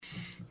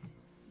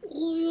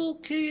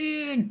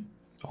tin.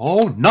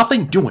 Oh,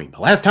 nothing doing. The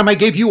last time I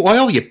gave you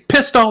oil, you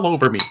pissed all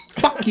over me.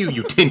 Fuck you,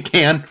 you tin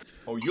can.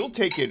 Oh, you'll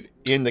take it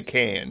in the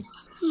can.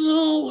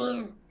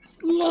 Lower.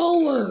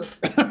 Lower.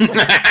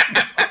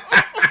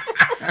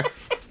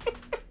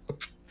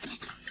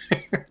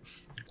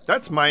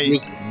 That's my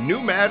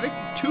pneumatic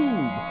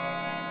tube.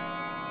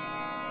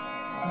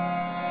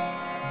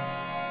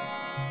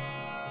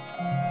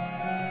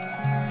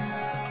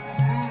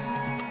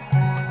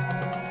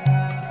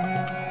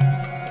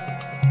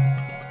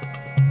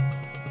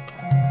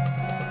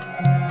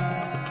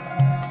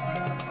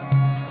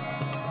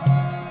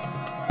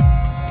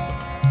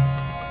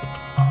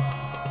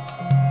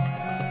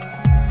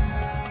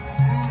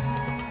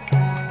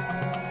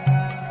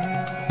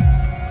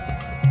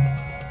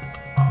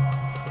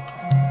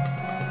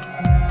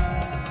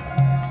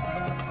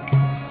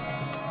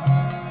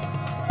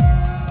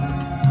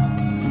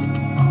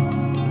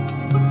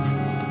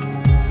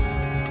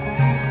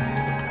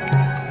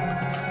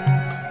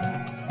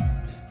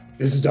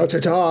 This is Dr.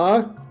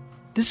 Tar.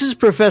 This is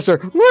Professor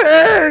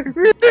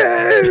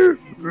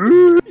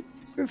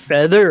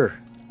Feather.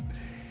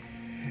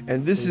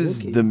 And this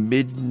is the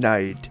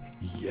Midnight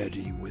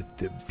Yeti with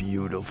the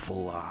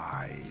beautiful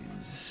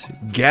eyes.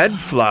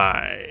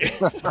 Gadfly.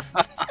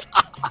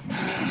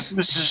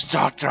 This is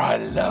Doctor I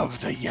Love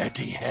the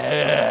Yeti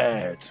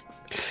Head.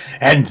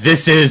 And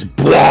this is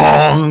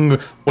Bwong.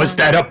 Was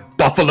that a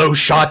buffalo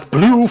shot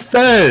blue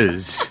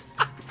fez?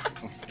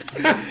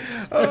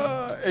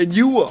 And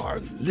you are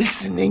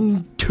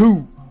listening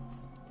to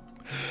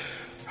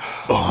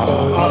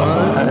Unsane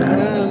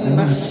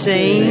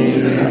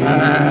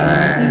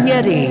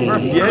Yeti-o's.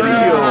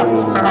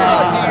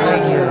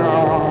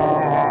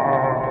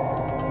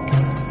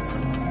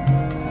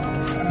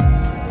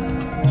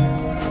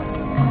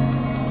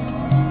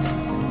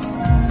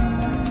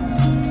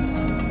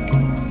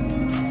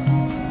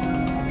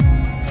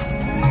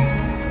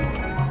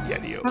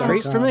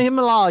 Straight from the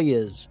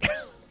Himalayas.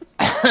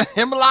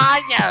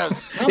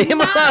 Himalayas. The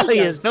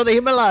Himalayas. No, the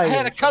Himalayas. I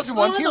had a cousin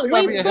once. He was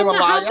going to be a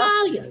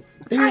Himalaya.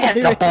 I had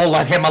a bowl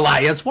of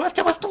Himalayas. What?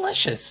 It was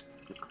delicious.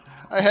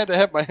 I had to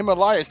have my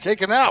Himalayas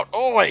taken out.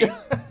 Oh, wait.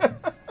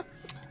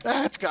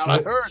 That's got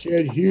to hurt. She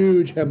had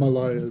huge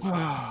Himalayas.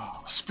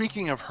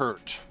 Speaking of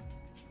hurt,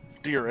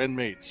 dear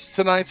inmates,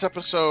 tonight's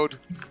episode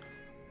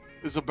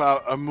is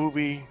about a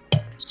movie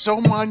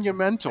so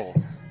monumental,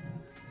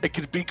 it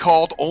could be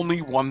called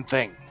only one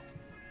thing.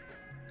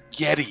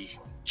 Yeti,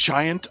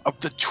 giant of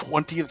the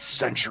 20th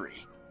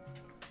century.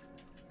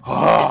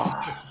 Oh,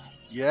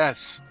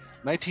 yes.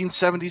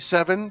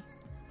 1977,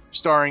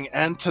 starring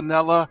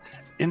Antonella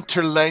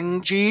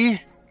Interlenghi,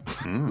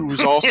 who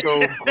was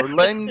also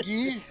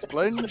Lengi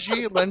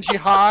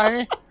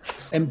High.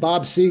 And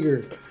Bob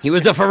Seger. He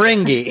was a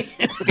Ferengi.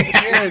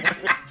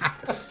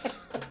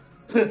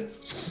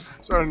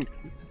 Starring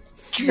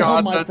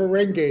Smell my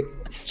Ferengi.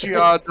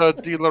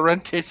 Giada De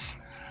Laurentiis.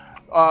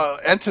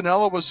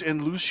 Antonella was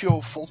in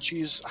Lucio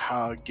Fulci's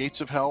Gates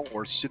of Hell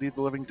or City of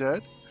the Living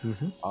Dead.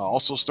 Mm-hmm.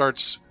 Also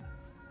stars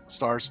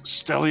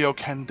Stelio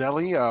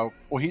Candelli.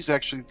 Well, he's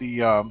actually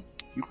he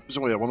was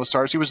only one of the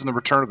stars. He was in The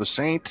Return of the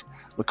Saint,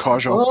 La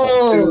Cage aux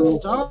Oh,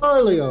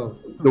 Starlio.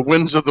 The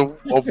Winds of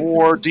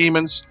War,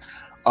 Demons.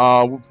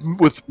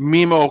 With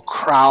Mimo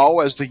Crow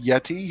as the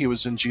Yeti. He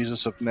was in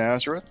Jesus of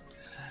Nazareth.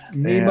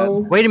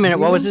 Mimo. Wait a minute.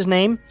 What was his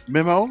name?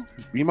 Mimo?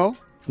 Mimo?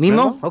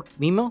 Oh,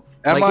 Mimo?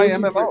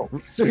 M-I-M-M-O.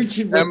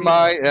 Searching for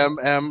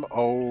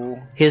M-I-M-M-O.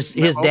 His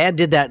dad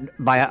did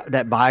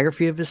that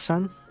biography of his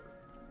son,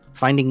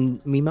 Finding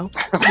Mimo.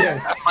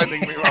 Yes.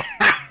 Finding Mimo.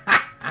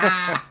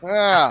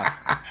 Yeah.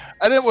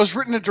 And it was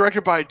written and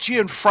directed by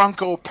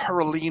Gianfranco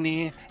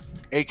Parolini,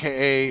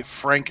 a.k.a.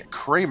 Frank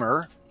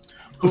Kramer,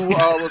 who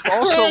was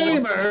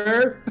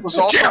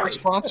also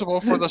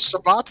responsible for the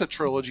Sabata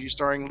trilogy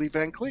starring Lee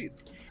Van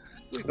Cleef.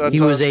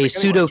 He was a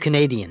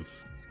pseudo-Canadian.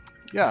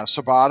 Yeah,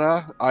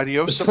 Sabata,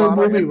 Adios The Sabata.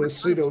 whole movie was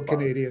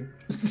pseudo-Canadian.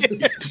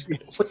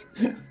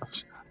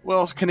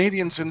 Well,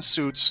 Canadians in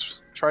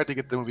suits tried to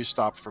get the movie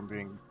stopped from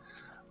being,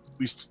 at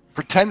least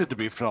pretended to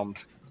be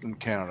filmed in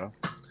Canada.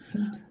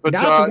 But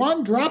Not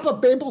one drop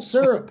of maple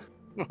syrup.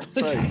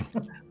 That's right.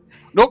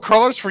 No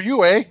colors for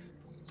you, eh?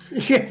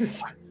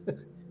 Yes.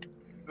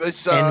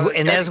 This,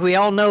 And as we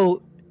all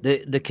know,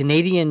 the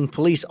Canadian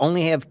police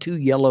only have 2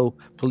 yellow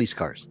police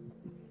cars,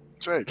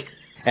 That's right.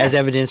 as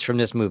evidenced from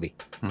this movie.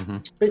 Mm-hmm.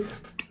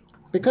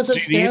 Because it Do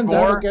you need stands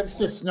more? out against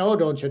the snow,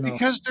 don't you know?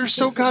 Because they're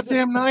so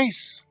goddamn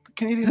nice. The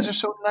Canadians are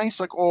so nice.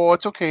 Like, oh,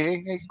 it's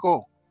okay. Hey,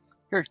 go.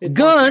 Here,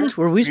 Guns?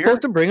 Were we beer?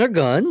 supposed to bring our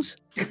guns?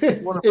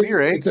 Want a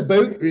beer, eh? It's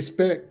about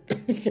respect.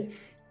 That's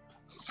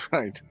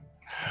right.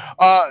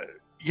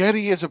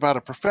 Yeti is about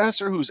a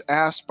professor who's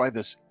asked by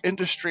this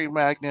industry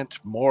magnate,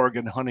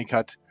 Morgan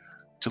Honeycutt,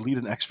 to lead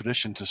an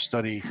expedition to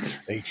study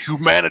a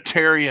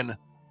humanitarian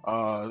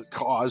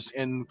cause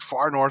in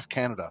far north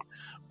Canada.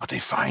 But they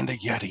find a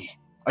Yeti,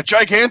 a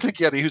gigantic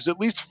Yeti who's at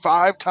least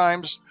 5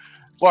 times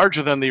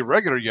larger than the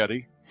regular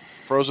Yeti,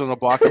 frozen in a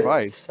block of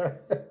ice.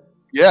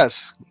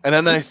 Yes. And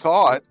then they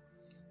thought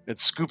it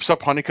scoops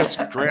up Honeycutt's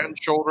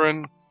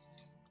grandchildren,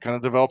 kind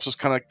of develops this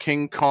kind of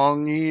King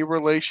Kong-y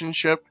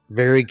relationship.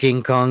 Very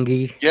King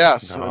Kongy.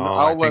 Yes, No, and I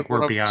I'll think let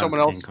we're beyond someone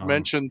King else Kong.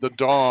 mention the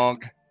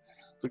dog,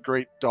 the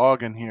great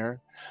dog in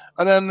here,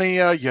 and then the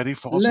Yeti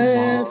falls in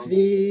love.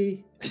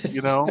 Leffy.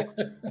 You know,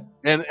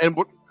 and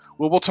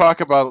we'll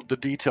talk about the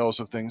details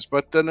of things,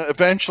 but then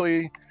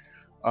eventually,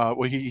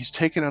 he's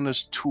taken on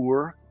this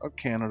tour of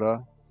Canada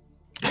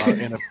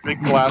in a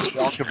big glass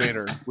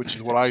Wonkavator, which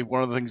is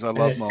one of the things I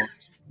love most,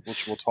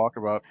 which we'll talk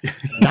about.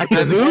 Doctor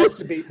It Who? has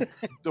to be.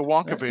 The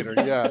Wonkavator,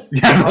 yeah,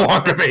 Yeah, the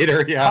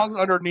Wonkavator, yeah. hung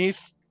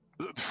underneath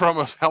from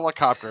a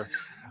helicopter,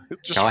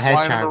 just Go ahead,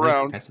 flying Charlie.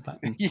 around. Press the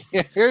button.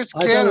 Yeah, here's I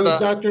thought it was Canada.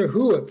 Doctor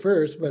Who at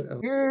first, but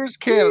Here's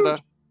Canada.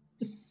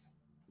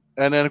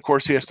 And then, of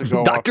course, he has to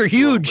go Dr. off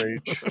Huge. to a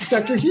rage,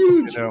 Dr.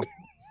 Huge. you know.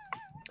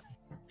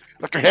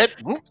 Dr. Head.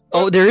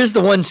 Oh, there is the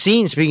one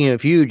scene. Speaking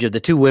of huge, of the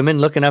two women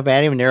looking up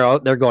at him, and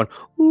they're going,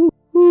 "Ooh,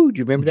 ooh." Do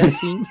you remember that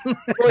scene?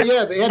 Well,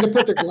 yeah, they had to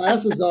put their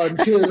glasses on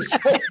too.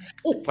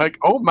 Like,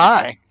 oh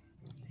my.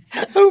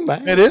 Oh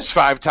my! It is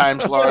 5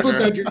 times larger.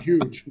 Dr.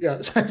 Huge.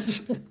 Yeah.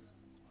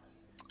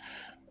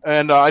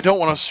 And I don't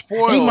want to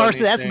spoil Hey,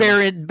 Martha, that's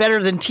anything.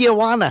 better than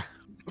Tijuana.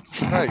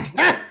 That's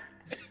right.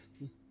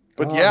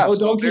 But yeah, no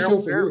so donkey they're- show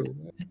for they're you.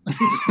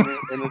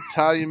 an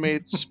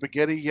Italian-made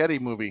spaghetti Yeti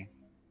movie.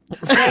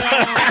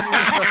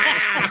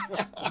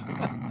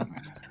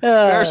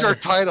 There's our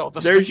title.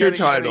 There's your Spaghetti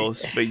title,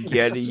 Yeti.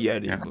 Spaghetti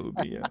Yeti Yeah.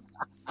 movie. Yeah.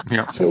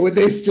 Yeah. So would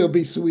they still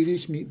be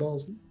Swedish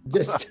meatballs?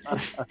 Just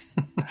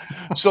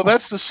So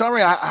that's the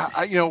summary.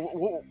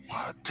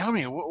 Tell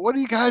me, what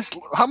do you guys?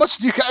 How much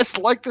do you guys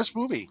like this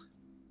movie?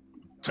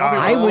 Tell me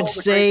I about all would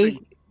the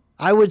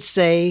great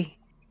say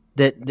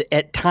that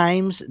at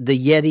times the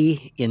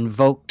Yeti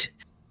invoked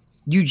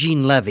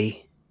Eugene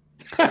Levy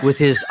with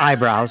his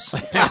eyebrows.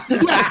 the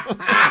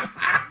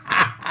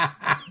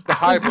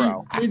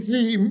highbrow.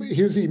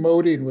 his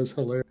emoting was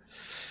hilarious.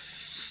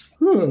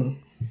 Huh.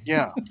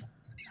 Yeah,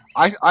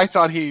 I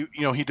thought he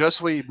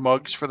does what he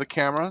mugs for the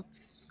camera,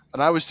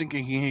 and I was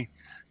thinking he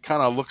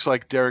kind of looks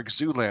like Derek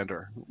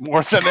Zoolander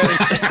more than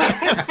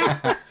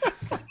anything.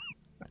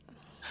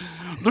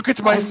 Look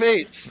at my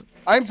face.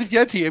 I'm the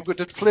Yeti. I'm going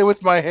to play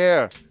with my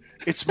hair.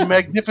 It's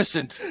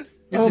magnificent.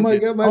 Oh my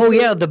god! My Oh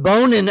yeah, the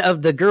boning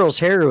of the girl's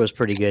hair was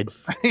pretty good.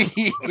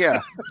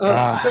 Yeah.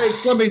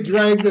 Thanks. Let me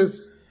drag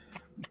this.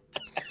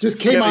 Just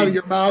came Yeah, out of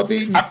your mouth,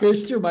 eating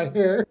fish through my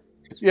hair.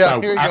 Yeah,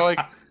 So, here you go. Like,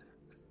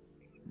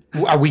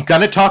 Are we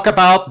gonna talk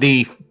about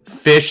the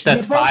fish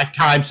that's Meatball? 5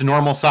 times the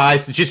normal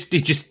size?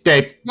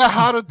 now,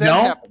 how did that No?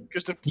 happen?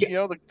 Because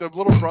the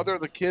little brother,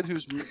 the kid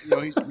who's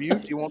he's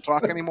mute, he won't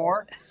talk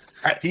anymore.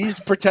 He's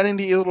pretending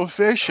to eat a little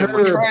fish, and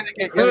we're trying to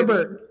get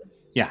Herbert.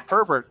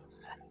 Herbert.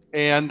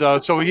 And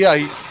so he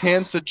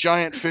hands the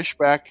giant fish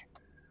back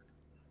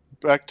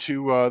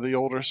to the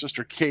older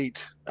sister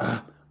Kate.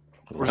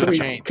 Or is it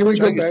Jane? Can we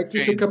go Jane. back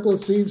just a couple of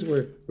scenes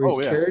where he's Oh,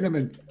 yeah. carrying him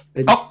and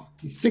Oh.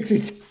 he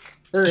sticks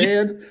her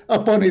hand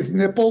up on his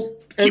nipple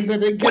and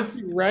then it gets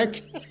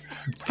erect?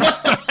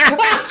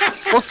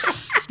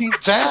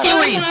 That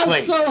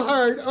Seriously. So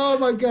hard. Oh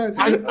my god.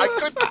 I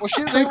couldn't. Well,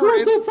 It's they like, were what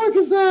in, the fuck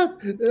is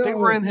that? they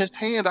were in his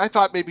hand. I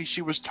thought maybe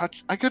she was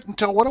touched. I couldn't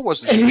tell what it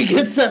was. And he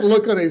gets that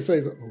look on his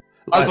face.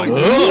 I was like,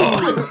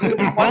 Ugh.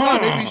 I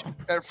thought maybe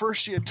at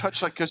first she had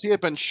touched, like, because he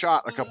had been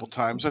shot a couple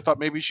times. I thought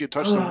maybe she had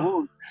touched the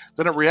wound.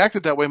 Then it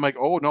reacted that way. I'm like,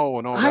 oh no.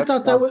 I that's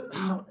thought that not- would.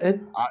 Oh,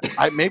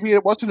 it, maybe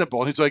it wasn't a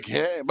ball. He's like,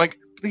 hey, like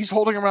he's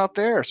holding him out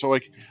there. So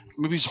like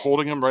maybe he's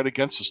holding him right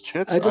against his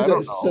tits. I don't know.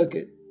 know. Suck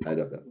it. I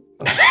don't know.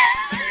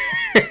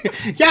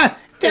 Yeah,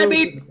 I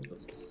mean,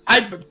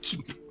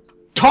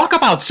 talk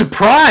about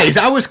surprise.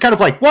 I was kind of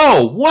like,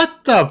 whoa,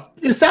 what the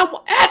is that?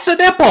 That's a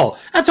nipple.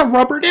 That's a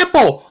rubber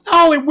nipple.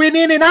 Oh, it went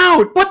in and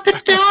out. What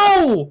the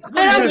hell?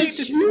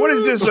 What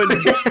is this?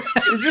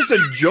 Is this a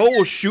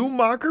Joel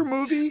Schumacher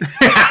movie?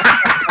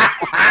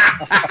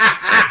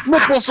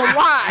 Nipples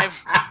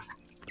alive.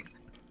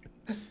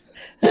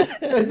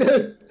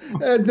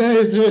 And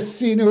there's a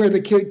scene where the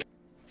kid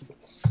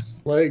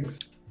legs.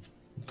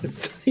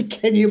 It's like,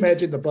 can you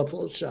imagine the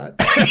buffalo shot?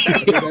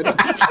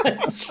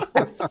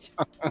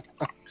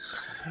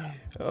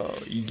 Oh,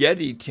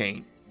 Yeti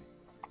taint.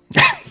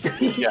 Yeah.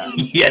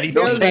 Yeti.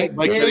 Yeah, Like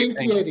like dang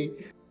anything. kitty.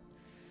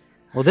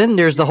 Well, then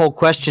there's the whole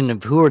question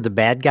of who are the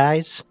bad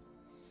guys,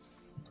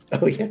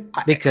 Oh yeah.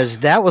 because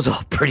that was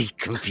all pretty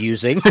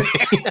confusing.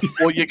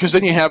 Well, yeah, because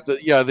then you have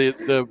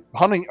the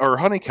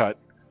honeycut,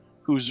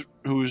 who's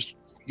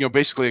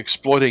basically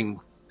exploiting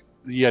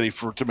the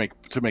Yeti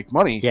to make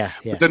money. yeah.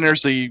 But then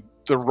there's the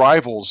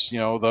rivals,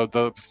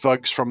 the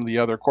thugs from the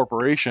other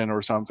corporation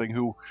or something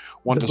who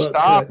want The to butt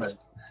stop cuts. it.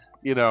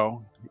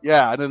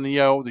 Yeah, and then the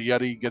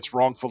Yeti gets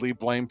wrongfully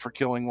blamed for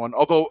killing one.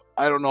 Although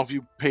I don't know if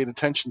you paid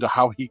attention to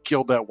how he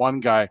killed that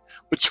one guy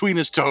between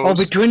his toes. Oh,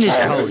 between his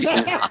toes.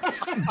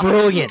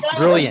 Brilliant.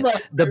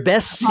 The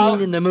best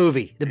scene in the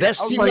movie. The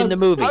best I was scene like- in the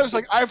movie. I was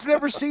like, I've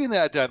never seen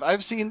that death.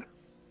 I've seen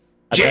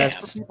Jam.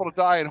 for people to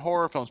die in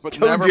horror films, but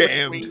Toe never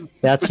jammed. between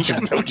That's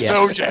toe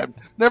yes. jam.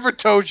 Never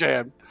toe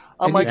jam.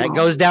 I'm like, that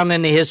goes down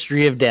in the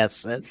history of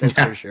deaths. That's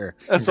for sure.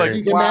 it's like,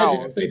 You can wow.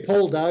 imagine if they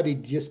pulled out,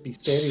 he'd just be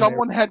standing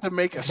Someone there. had to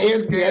make a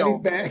Hands behind his scale,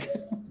 back.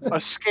 a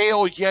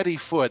scale Yeti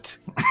foot.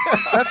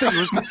 That thing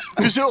was,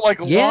 because it like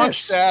Yes.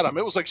 launched at him.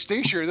 It was like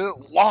stationary, then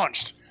it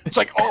launched. It's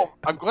like, oh,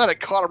 I'm glad I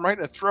caught him right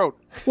in the throat.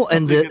 Well,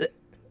 and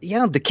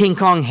the King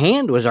Kong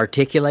hand was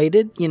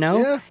articulated.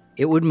 Yeah,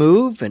 It would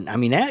move, and I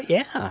mean that.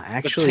 Yeah, the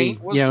actually,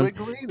 taint was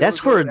wiggly. There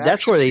that's was where an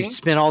that's where action they taint.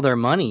 spent all their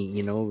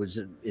money. Was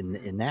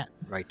in that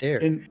right there.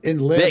 In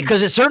limbs.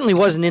 Because it certainly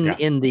wasn't in Yeah.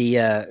 in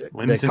the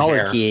Limbs and color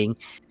hair. keying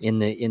in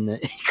the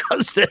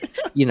because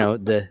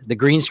the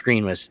green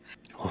screen was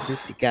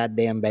pretty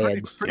goddamn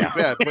bad. Pretty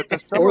bad,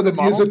 but or the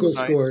models musical were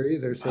nice. score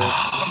either. So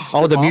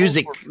Oh, the models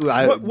music!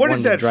 What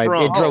is that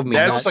from? It drove me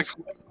That's nuts.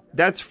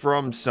 That's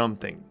from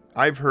something.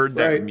 I've heard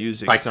that Right.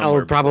 music Like-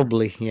 somewhere. Oh,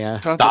 probably, yeah.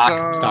 Stock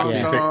Yeah.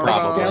 music,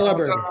 probably.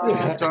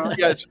 Excalibur.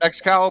 Yeah,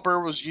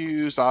 Excalibur was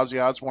used.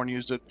 Ozzy Osbourne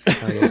used it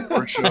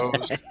for shows.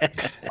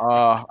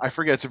 I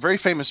forget. It's a very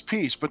famous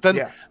piece, but then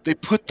Yeah. they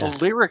put the Yeah.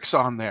 lyrics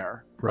on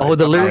there. Oh,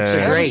 the lyrics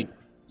Yeah. are great.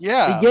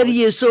 Yeah, The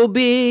Yeti is so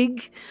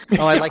big.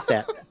 Oh, I like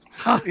that.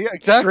 yeah,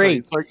 exactly. Great.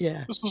 It's like,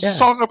 Yeah. this is Yeah. a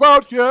song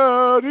about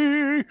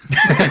Yeti.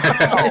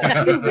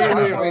 You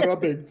really are a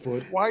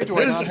Bigfoot. Why do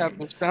I not have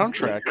the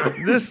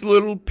soundtrack? This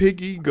little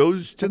piggy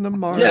goes to the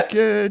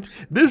market.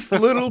 This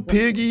little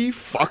piggy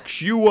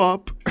fucks you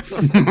up.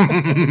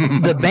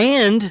 The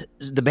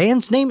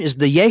band's name is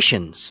the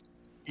Yetians.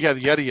 Yeah,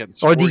 the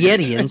Yetians. Or the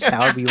Yetians,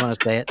 however you want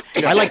to say it.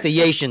 Yeah. I like the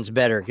Yatians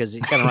better because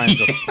it kind of rhymes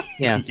with,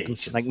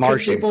 Yatians. like Because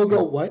Martian. people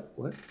go, what?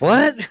 What?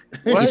 What?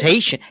 He's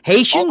Haitian.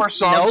 Haitian? All of our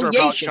songs No, are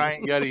about Yatian.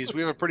 giant Yetis. We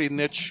have a pretty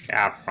niche.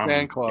 Yeah, from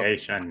Fan club.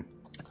 Asian.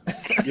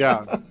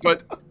 Yeah,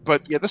 but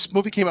yeah, this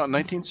movie came out in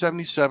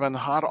 1977,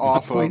 hot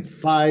off of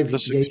 0.5 the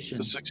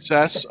Yation.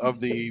 success of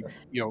the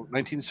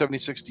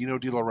 1976 Dino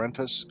De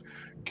Laurentiis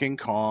King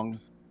Kong.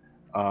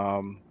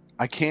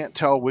 I can't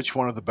tell which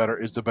one of the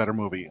better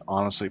movie,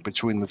 honestly,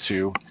 between the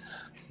two.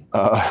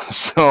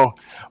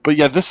 But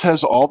yeah, this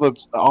has all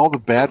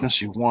the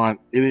badness you want.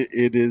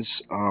 It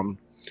is.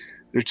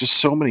 There's just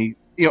so many,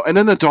 and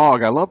then the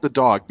dog. I love the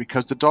dog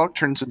because the dog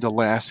turns into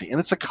Lassie, and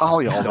it's a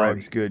collie already.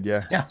 Dog's good,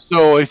 yeah.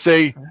 So I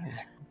say,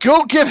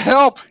 "Go get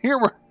help!"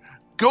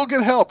 Go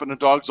get help, and the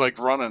dog's like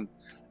running,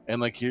 and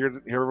like here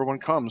everyone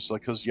comes,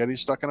 like because Yeti's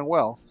stuck in a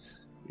well,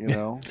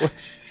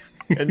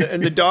 And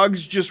the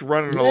dog's just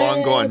running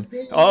along going,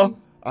 "Oh,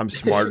 I'm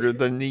smarter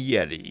than the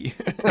Yeti."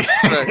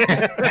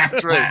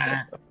 That's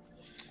right.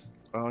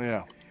 Oh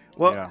yeah.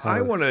 Well, Yeah.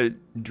 I want to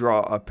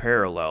draw a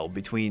parallel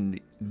between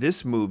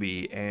this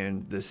movie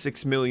and the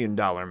 $6 Million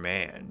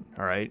Man,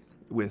 all right,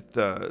 with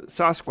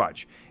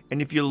Sasquatch.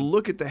 And if you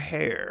look at the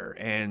hair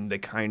and the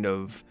kind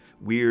of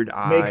weird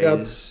Makeup.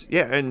 eyes,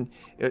 yeah, and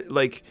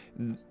like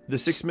the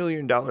 $6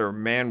 Million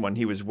Man one,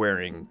 he was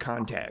wearing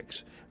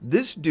contacts.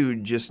 This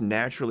dude just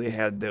naturally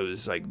had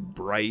those like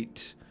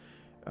bright,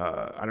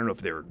 I don't know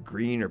if they were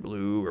green or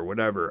blue or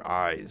whatever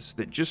eyes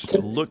that just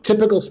looked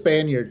Typical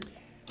Spaniard.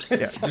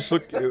 yeah,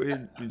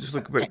 just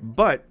look great.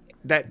 But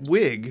that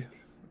wig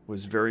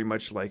was very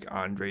much like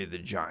Andre the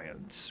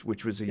Giant's,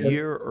 which was a Yep.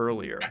 year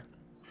earlier.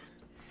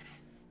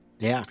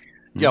 Yeah.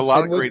 Yeah, a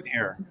lot And of with- great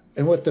hair.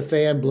 And with the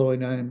fan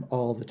blowing on him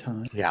all the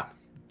time. Yeah.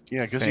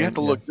 Yeah, because you have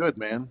to look good,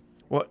 man.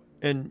 Well,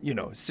 and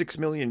 $6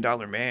 Million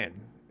Man,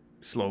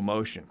 slow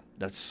motion.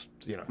 That's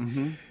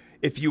Mm-hmm.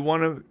 if you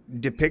want to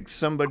depict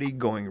somebody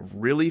going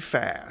really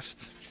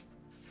fast,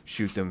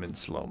 shoot them in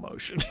slow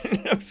motion.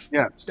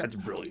 That's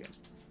brilliant.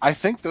 I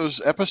think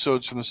those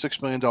episodes from the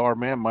 $6 Million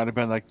Man might have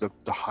been like the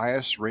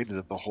highest rated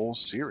of the whole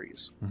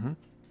series. Mhm.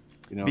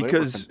 They were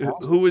Because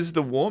phenomenal. who was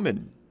the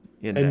woman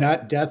in And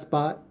that? not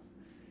Deathbot.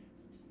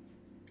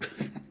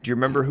 Do you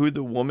remember who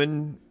the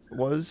woman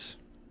was?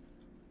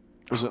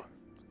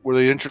 Were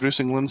they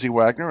introducing Lindsay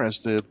Wagner as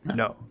the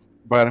No.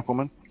 Bionic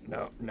Woman?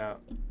 No.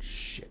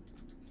 Shit.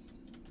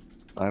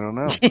 I don't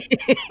know.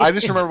 I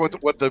just remember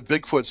what the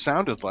Bigfoot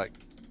sounded like,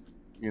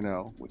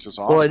 which is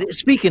awesome. Well,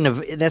 speaking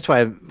of, that's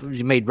why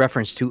you made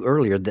reference to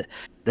earlier, the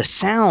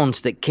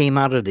sounds that came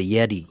out of the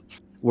Yeti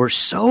were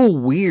so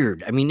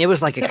weird. I mean, it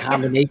was like a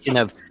combination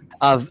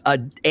of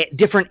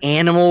different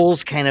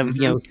animals kind of,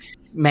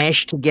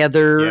 mashed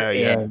together. Yeah,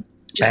 yeah. And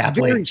just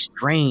Badly. very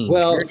strange.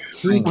 Well, very he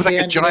strange. was like a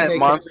can giant mimic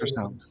monster everything,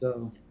 sound.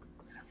 So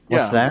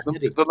What's that?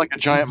 It looked like a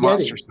giant Yeti.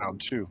 monster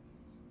sound too.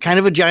 Kind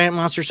of a giant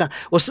monster sound.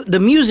 Well, the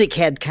music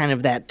had kind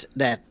of that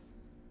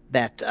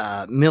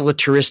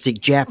militaristic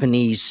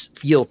Japanese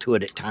feel to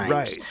it at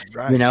times.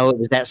 Right. It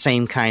was that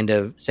same kind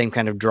of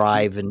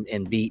drive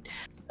and beat.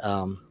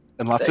 And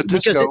lots of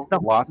Because disco. the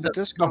Lots of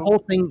whole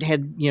thing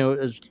had,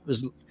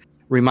 was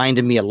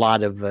reminded me a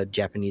lot of a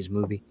Japanese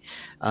movie.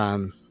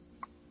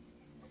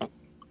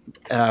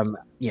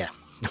 Yeah.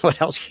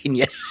 What else can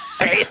you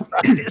say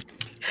about this?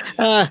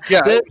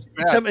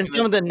 Some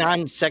of the non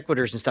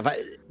sequiturs and stuff.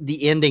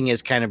 The ending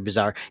is kind of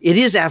bizarre. It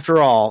is, after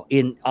all,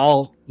 in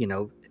all,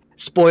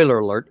 spoiler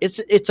alert.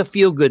 It's a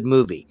feel good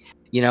movie,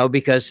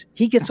 because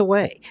he gets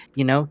away.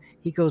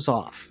 He goes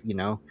off.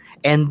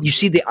 And you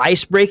see the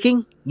ice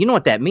breaking. You know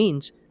what that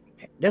means?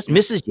 That's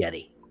Mrs.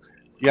 Yeti.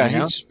 Yeah, You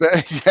know?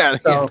 yeah.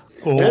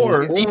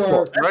 Or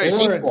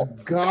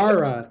It's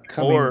Gara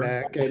coming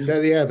back, and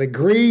the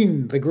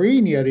green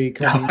Yeti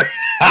coming.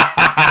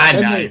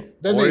 Nice.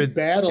 Then they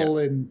battle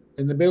in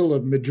the middle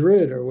of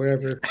Madrid or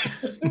wherever.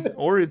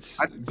 Or it's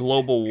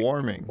global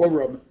warming. Or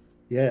Rome.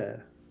 Yeah.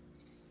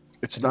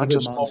 It's not Other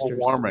just monsters. global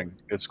warming;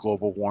 it's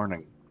global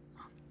warning.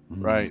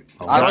 Mm. Right.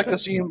 Oh, I not- like the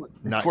scene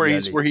not where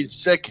Yeti. he's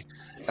sick,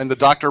 and the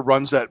doctor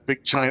runs that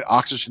big giant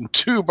oxygen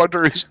tube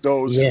under his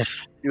nose.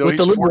 Yes. You know, With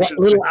the he's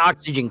little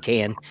oxygen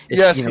can. It's,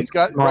 yes, you know, he's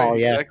got small, right,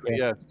 yeah, exactly.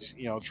 yeah. Yes,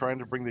 you know, trying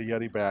to bring the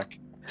Yeti back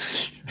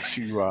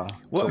to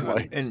Well,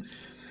 life. and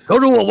Go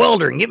to a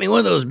welder and get me one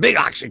of those big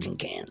oxygen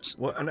cans.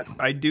 Well, and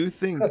I do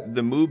think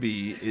the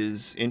movie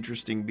is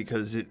interesting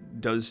because it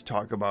does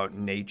talk about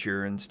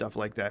nature and stuff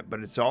like that,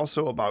 but it's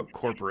also about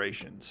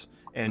corporations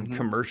and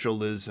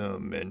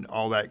commercialism and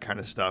all that kind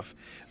of stuff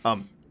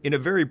in a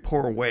very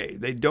poor way.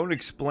 They don't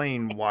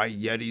explain why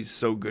Yeti's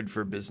so good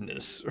for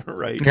business,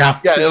 right? Yeah.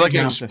 Yeah, it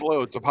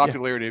explodes the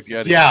popularity of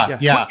Yeti. Yeah.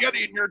 Put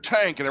Yeti in your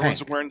tank, and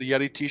everyone's wearing the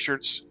Yeti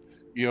T-shirts.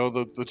 You know,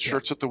 the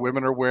shirts that the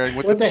women are wearing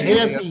with the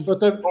hands. hands, with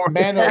the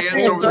man hands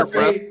hands over their up,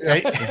 breath.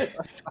 Right?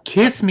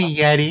 Kiss me,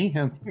 Yeti.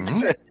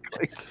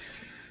 Exactly.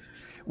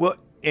 Well,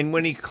 and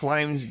when he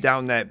climbs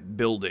down that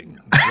building,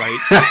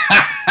 right?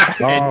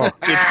 And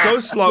it's so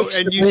slow,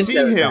 and you see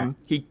him,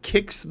 he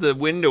kicks the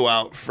window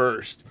out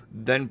first,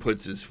 then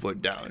puts his foot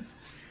down.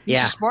 He's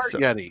Yeah. a smart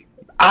Yeti.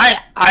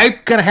 I'm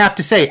gonna have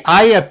to say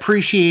I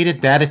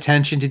appreciated that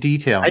attention to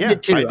detail. I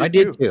did too. I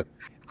did too.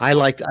 I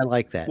like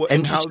that. Well,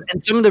 and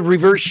and some of the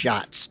reverse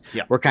shots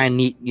Yeah. were kind of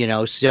neat, you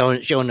know,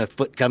 showing a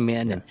foot come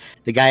in and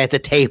the guy at the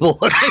table.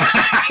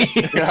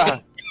 Yeah.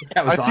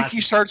 That was I think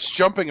he starts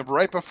jumping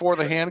right before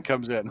the hand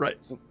comes in. Right.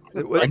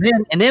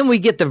 and then we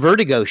get the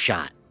vertigo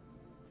shot.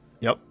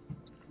 Yep.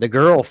 The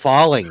girl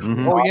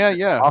falling Oh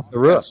yeah. off the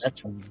roof.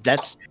 Yes.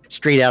 That's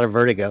straight out of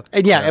Vertigo.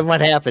 And and what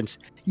happens?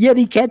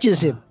 Yeti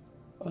catches him.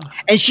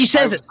 And she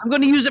says it. I'm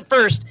going to use it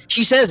first.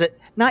 She says it.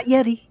 Not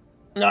Yeti.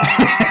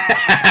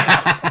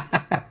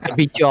 I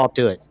beat you all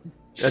to it.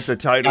 That's a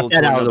title Got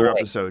to that out of the another way.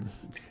 episode.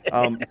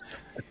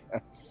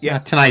 Yeah,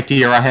 tonight,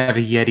 dear, I have a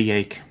Yeti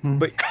ache.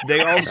 But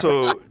they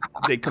also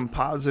they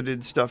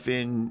composited stuff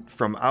in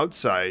from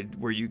outside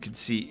where you could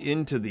see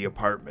into the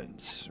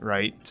apartments,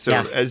 right? So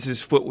Yeah. as his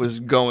foot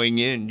was going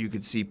in, you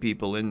could see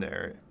people in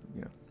there,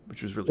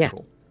 which was really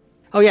cool.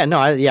 Oh yeah, no,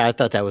 I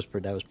thought that was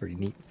pretty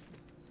neat.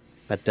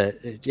 But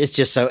it's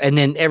just so, and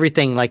then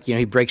everything like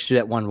he breaks through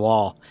that one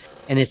wall,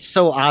 and it's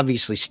so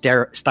obviously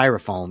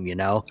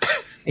styrofoam,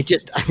 It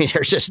just, I mean,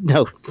 there's just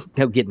no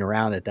getting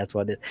around it. That's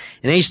what it is.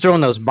 And then he's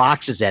throwing those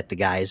boxes at the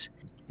guys,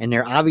 and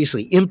they're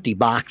obviously empty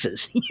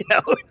boxes,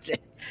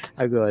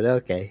 I'm going,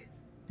 okay.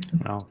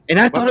 Well, And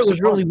I thought it was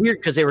really weird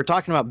because they were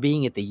talking about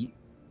being at the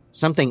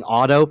something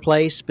auto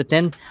place, but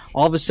then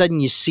all of a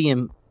sudden you see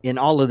him in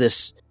all of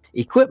this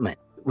equipment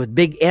with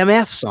big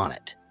MFs on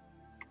it.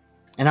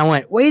 And I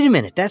went, wait a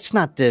minute, that's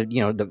not that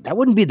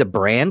wouldn't be the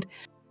brand.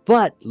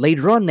 But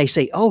later on they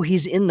say, oh,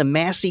 he's in the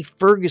Massey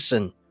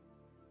Ferguson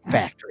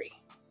factory.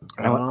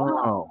 And I went,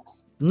 Oh.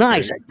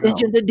 nice There you go.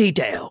 attention to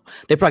detail.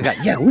 They probably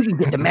got, we can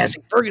get the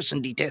Massey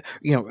Ferguson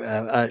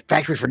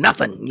factory for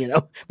nothing,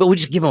 but we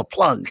just give them a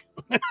plug.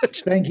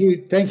 Thank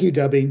you,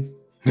 dubbing.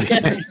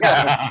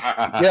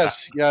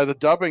 Yes, yeah. The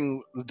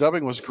dubbing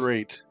was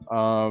great.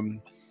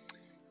 Some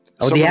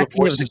of the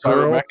acting of the voices I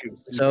girl, reckon-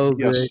 so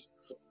yes. good.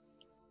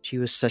 She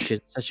was such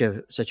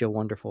a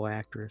wonderful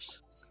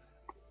actress.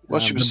 Well,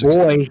 she was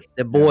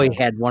the boy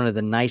had one of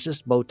the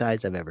nicest bow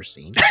ties I've ever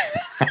seen.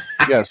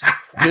 Yes,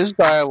 his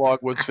dialogue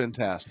was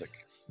fantastic.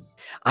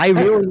 I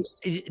really,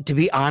 to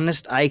be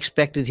honest, I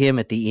expected him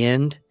at the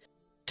end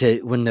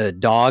when the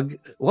dog.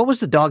 What was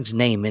the dog's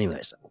name,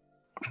 anyways?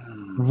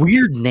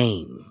 Weird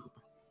name.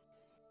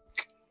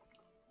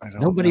 I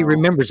don't Nobody know.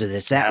 remembers it.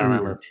 It's that I don't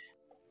weird. remember.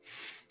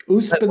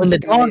 But when the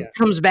dog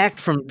comes back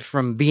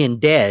from being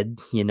dead,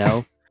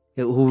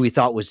 who we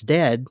thought was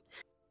dead,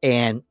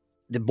 and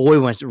the boy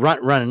went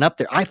running up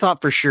there, I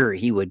thought for sure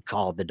he would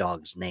call the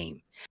dog's name.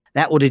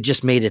 That would have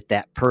just made it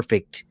that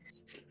perfect,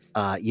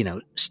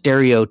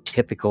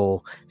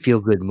 stereotypical feel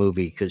good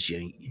movie because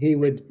he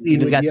would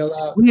yell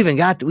out. we even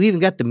got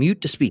the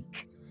mute to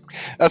speak.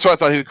 That's why I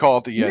thought he would call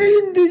it the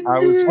Yeti.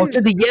 Oh,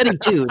 to the Yeti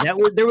too.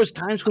 There was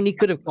times when he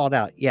could have called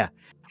out,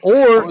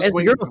 or was as the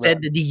waiting girl for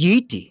said, the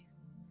Yeti.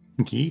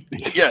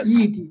 Yes.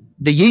 The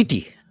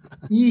Yeti.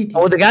 Yeti.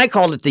 Oh, the guy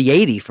called it the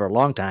Yeti for a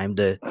long time.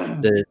 The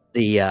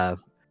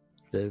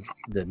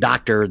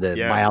doctor, the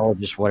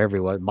biologist, whatever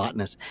he was,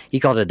 botanist, he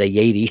called it a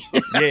Yeti.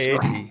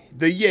 Yeti.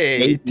 The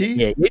Yeti.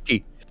 Yeah,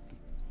 Yeti.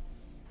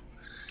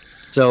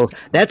 So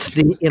that's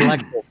the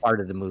intellectual part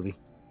of the movie.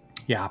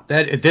 Yeah,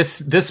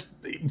 there's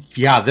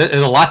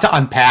a lot to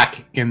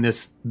unpack in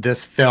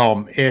this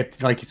film.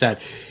 It, like you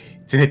said,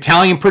 it's an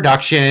Italian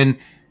production,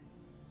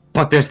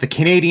 but there's the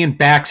Canadian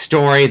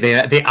backstory.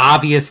 The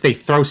obvious, they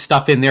throw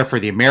stuff in there for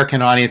the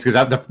American audience.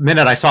 Because the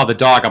minute I saw the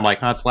dog, I'm like,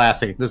 oh, it's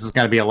Lassie. This is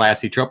going to be a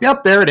Lassie trope.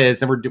 Yep, there it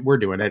is, and we're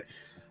doing it.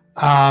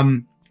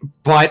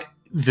 But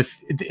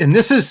and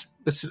this is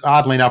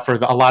oddly enough for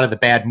a lot of the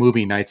bad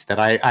movie nights that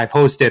I've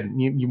hosted.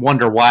 You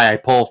wonder why I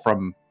pull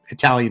from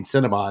Italian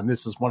cinema, and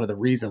this is one of the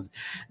reasons.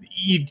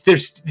 It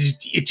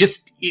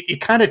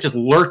kind of just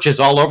lurches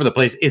all over the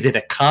place. Is it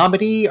a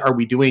comedy? Are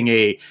we doing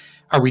a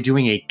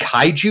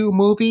kaiju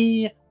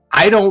movie?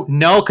 I don't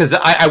know, because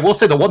I will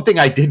say the one thing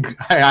I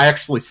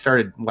actually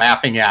started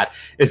laughing at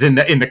is in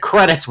the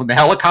credits when the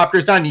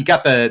helicopter's done. You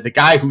got the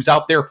guy who's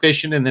out there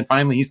fishing, and then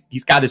finally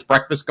he's got his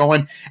breakfast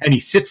going, and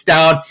he sits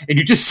down, and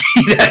you just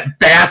see that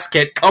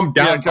basket come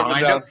down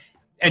behind him,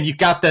 and you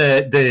got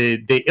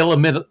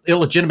the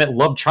illegitimate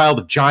love child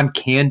of John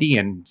Candy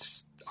and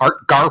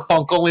Art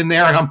Garfunkel in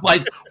there, and I'm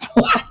like,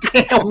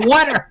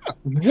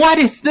 what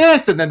is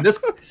this? And then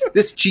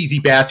this cheesy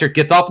bastard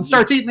gets off and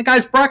starts eating the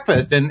guy's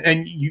breakfast,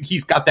 and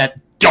he's got that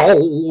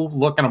dough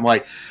look, and I'm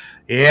like,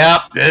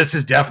 yeah, this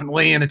is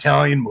definitely an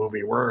Italian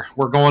movie. We're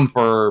going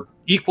for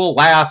equal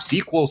laughs,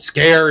 equal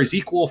scares,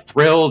 equal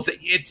thrills.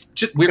 It's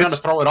just we're going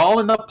to throw it all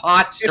in the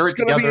pot, stir it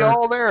together. Be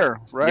all there,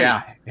 right?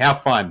 Yeah,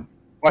 have fun.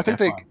 Well, I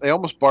think they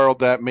almost borrowed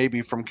that maybe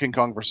from King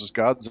Kong versus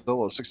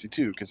Godzilla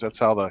 '62, because that's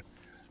how the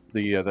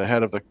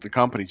head of the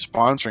company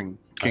sponsoring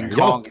King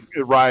Kong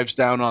arrives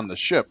down on the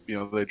ship.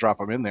 They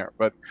drop him in there.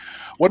 But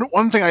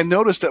one thing I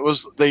noticed that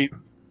was it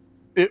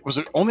was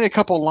only a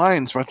couple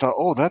lines, but I thought,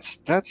 oh,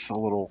 that's a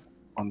little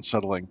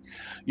unsettling,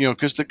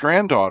 because the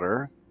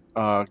granddaughter,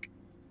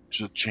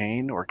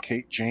 Jane or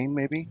Kate Jane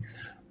maybe,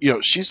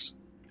 she's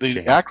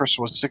the actress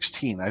was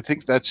 16. I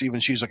think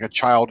she's like a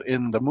child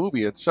in the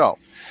movie itself.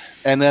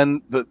 And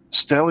then the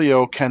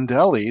Stelio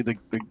Candelli,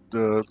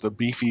 the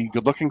beefy,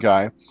 good-looking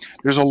guy,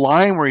 there's a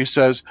line where he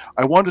says,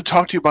 "I wanted to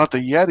talk to you about the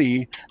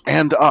Yeti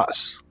and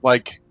us."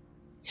 Like,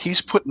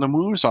 he's putting the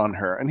moves on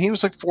her. And he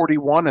was like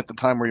 41 at the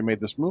time where he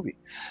made this movie.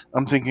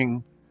 I'm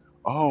thinking,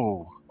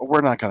 oh,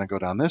 we're not going to go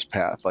down this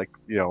path. Like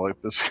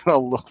this kind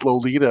of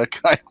Lolita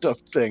kind of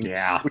thing.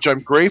 Yeah. Which I'm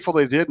grateful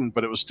they didn't,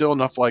 but it was still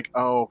enough like,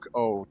 oh,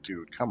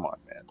 dude, come on,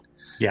 man.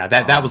 Yeah,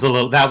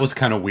 that was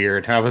kind of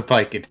weird. I was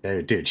like,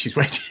 dude, she's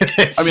way too.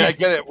 I mean, I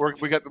get it.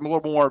 We got a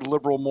little more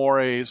liberal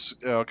mores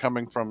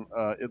coming from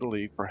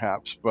Italy,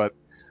 perhaps, but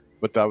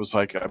that was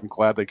like, I'm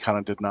glad they kind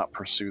of did not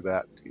pursue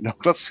that.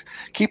 Let's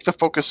keep the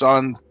focus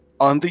on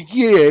the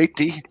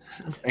Yeti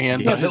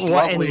and his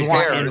lovely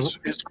hair.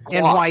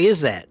 And why is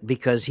that?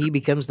 Because he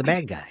becomes the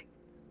bad guy.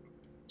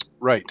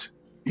 Right.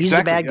 He's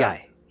the bad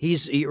guy.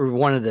 He's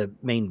one of the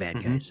main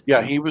bad guys.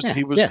 Yeah, he was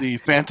the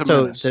Phantom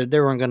Menace. So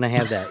they weren't going to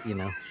have that,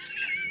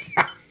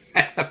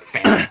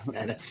 Phantom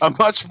Menace. A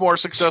much more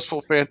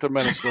successful Phantom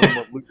Menace than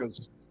what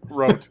Lucas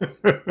wrote.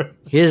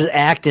 His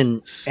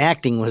acting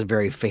was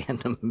very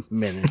Phantom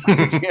Menace,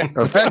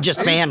 or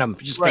just Phantom,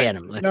 right.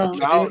 Phantom. No,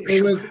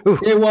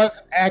 it was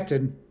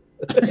acting.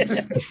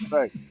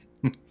 Right.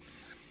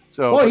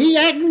 So, he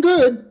acting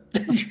good.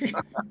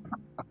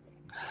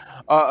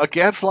 A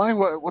Gadfly.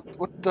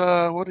 What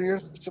are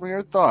some of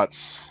your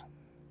thoughts?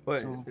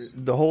 Well,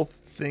 the whole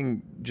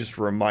thing just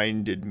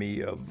reminded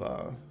me of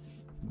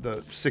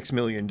the $6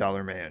 Million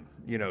Man.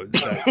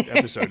 That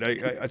episode.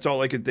 That's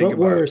all I could think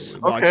about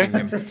watching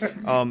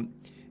him.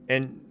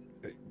 And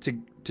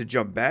to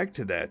jump back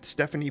to that,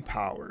 Stephanie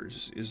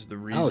Powers is the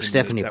reason.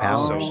 Stephanie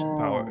Powers.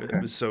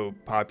 It was so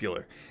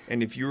popular.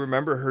 And if you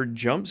remember her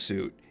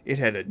jumpsuit, it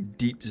had a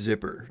deep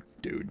zipper,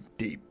 dude.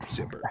 Deep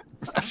zipper.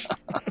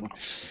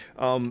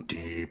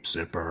 Deep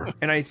zipper.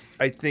 And I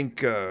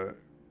think I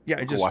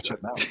just watch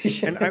it now.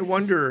 And I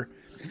wonder,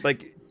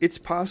 like, it's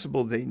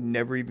possible they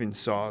never even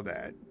saw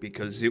that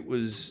because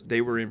they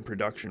were in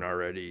production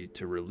already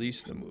to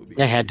release the movie.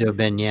 That had to have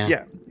been,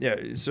 yeah.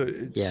 So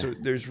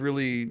there's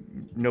really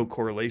no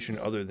correlation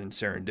other than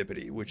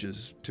serendipity, which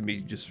is to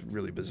me just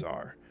really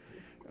bizarre.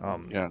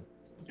 And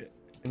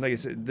like I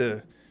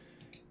said,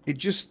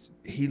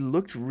 he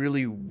looked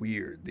really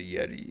weird. The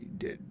Yeti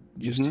did.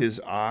 Just his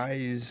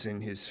eyes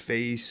and his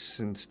face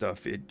and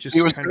stuff. He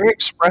was very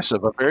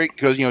expressive.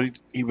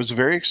 He was a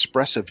very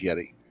expressive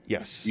Yeti.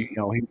 Yes. He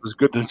was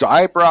good. His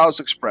eyebrows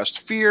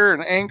expressed fear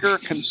and anger,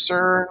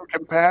 concern,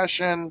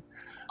 compassion.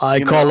 I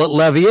call it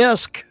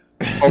Levy-esque.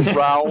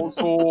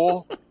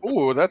 Arousal.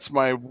 Ooh, that's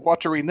my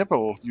watery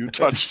nipple you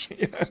touched.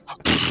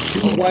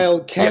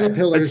 While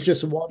caterpillars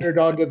just wandered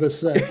onto the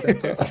set.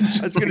 I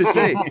was going to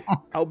say,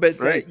 I'll bet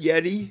that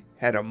Yeti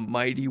had a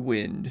mighty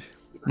wind.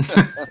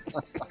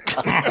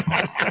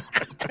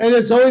 And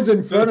it's always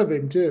in front of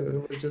him,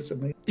 too. It was just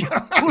amazing.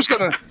 Who's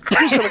gonna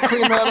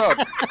clean that up?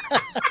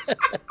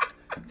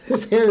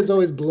 His hair is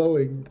always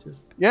blowing.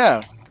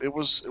 Yeah, it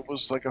was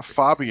like a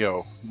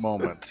Fabio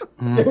moment.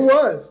 It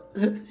was.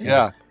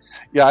 Yeah,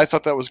 I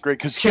thought that was great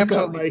because he kept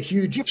on my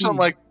huge keeps on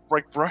like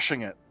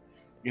brushing it.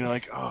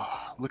 Like,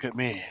 oh, look at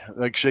me,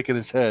 like shaking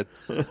his head.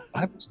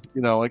 I'm,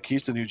 like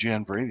he's the new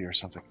Jan Brady or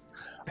something.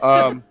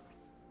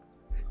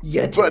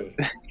 Yeti. But,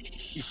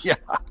 yeah,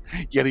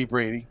 Yeti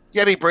Brady.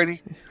 Yeti.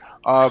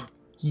 Well,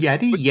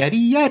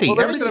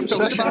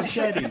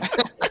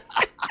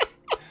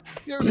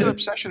 there's an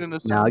obsession in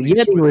this. Now,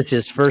 Yeti was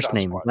his first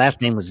name. Last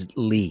name was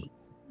Lee.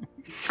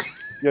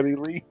 Yeti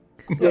Lee.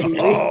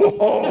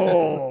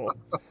 Oh.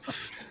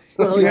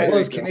 Well, he Yeah,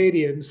 was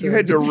Canadian. So. You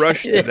had to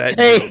rush to that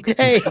Hey, joke.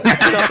 hey.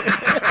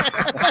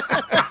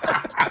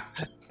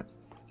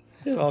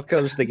 It all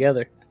comes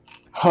together.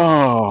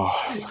 Oh,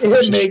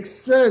 It makes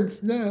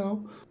sense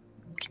now.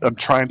 I'm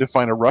trying to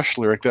find a Rush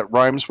lyric that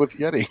rhymes with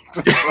Yeti.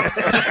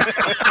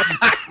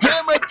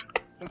 Damn it!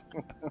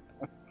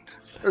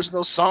 There's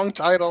no song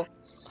title.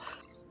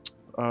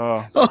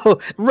 Oh,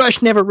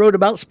 Rush never wrote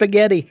about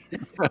spaghetti.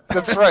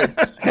 That's right.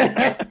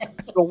 The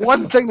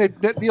one thing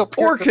that Neil Or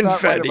Peart did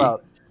not write confetti.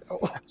 about.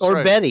 That's Or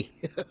right. Betty.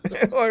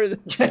 Or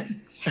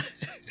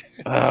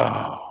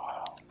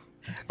Oh.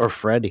 Or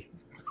Freddie.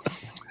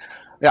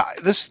 Yeah,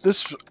 this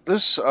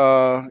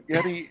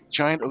Yeti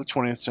Giant of the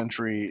 20th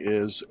Century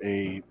is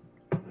a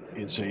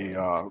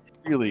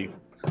really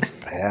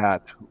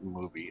bad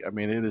movie. I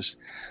mean, it's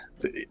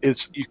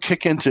you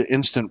kick into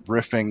instant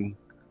riffing,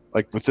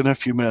 like within a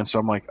few minutes.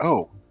 I'm like,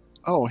 I'm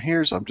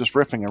just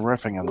riffing and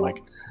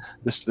like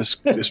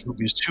this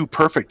movie is too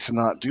perfect to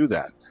not do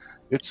that.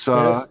 It's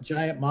Best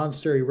giant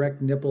monster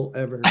erect nipple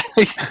ever.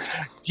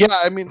 yeah.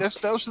 I mean, those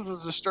are the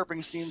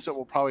disturbing scenes that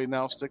will probably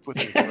now stick with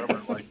you forever.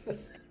 Like,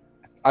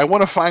 I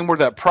want to find where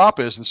that prop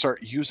is and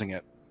start using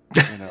it.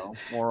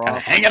 More Kinda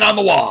often. hanging on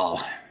the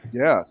wall.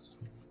 Yes.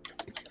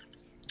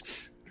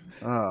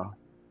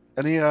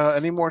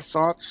 Any more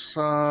thoughts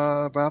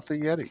about the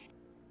Yeti?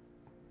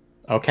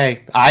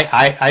 Okay,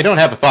 I don't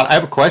have a thought. I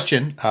have a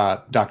question.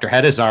 Dr.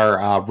 Head is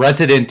our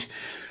resident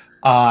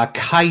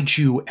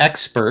kaiju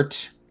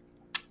expert.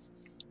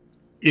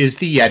 Is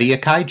the Yeti a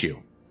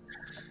kaiju?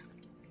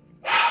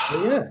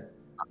 Yeah.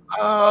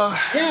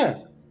 Yeah.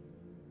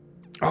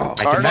 oh,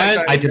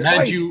 I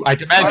demand you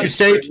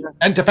state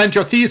and defend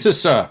your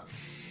thesis, sir.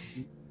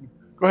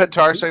 Go ahead,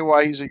 Tar. Say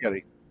why he's a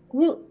Yeti.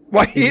 Well,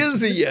 why he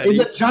is a Yeti? he's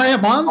a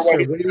giant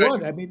monster. Oh, What do you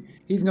want? I mean,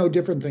 he's no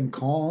different than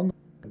Kong,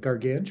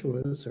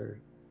 Gargantuas,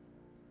 or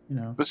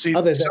But see,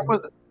 other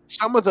than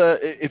some of the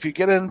if you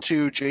get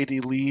into J.D.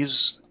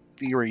 Lee's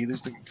theory,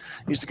 he's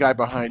the guy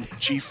behind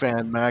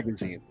G-Fan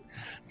magazine.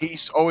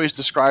 He's always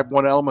described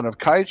one element of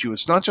kaiju.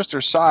 It's not just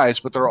their size,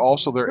 but they're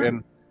also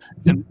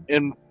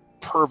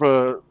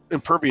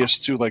impervious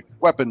to like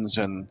weapons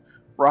and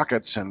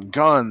rockets and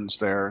guns.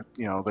 They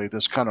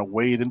just kind of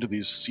wade into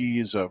these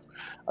seas of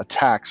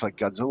attacks like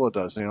Godzilla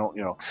does. They don't,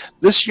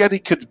 this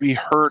Yeti could be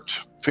hurt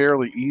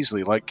fairly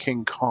easily, like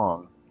King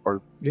Kong,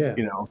 or yeah.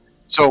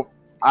 So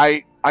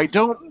I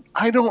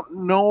don't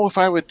know if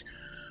I would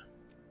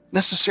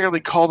necessarily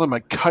call them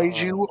a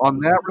kaiju on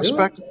that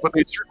respect, but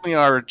they certainly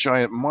are a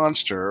giant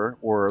monster,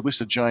 or at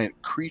least a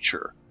giant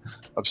creature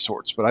of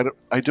sorts. But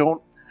I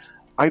don't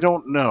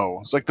know.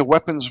 It's like the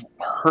weapons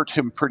hurt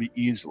him pretty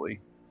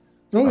easily.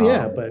 Oh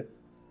yeah, but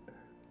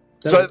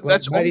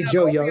that's Mighty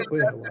Joe.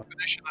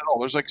 Definition at all.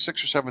 There's like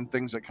 6 or 7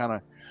 things that kind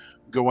of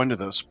go into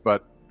this,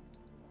 but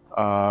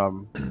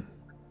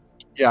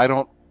yeah, I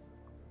don't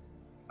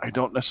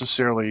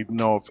necessarily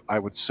know if I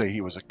would say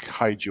he was a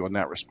kaiju in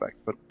that respect,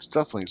 but it's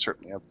definitely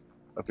certainly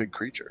a big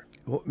creature.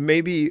 Well,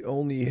 maybe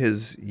only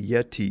his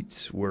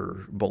Yetis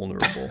were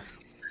vulnerable.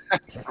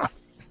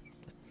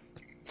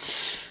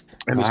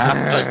 You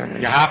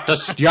have to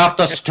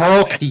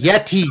stroke the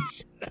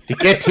Yetis to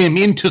get him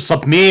into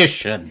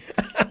submission.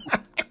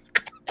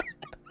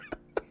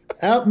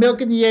 Out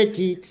milking the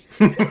Yetis.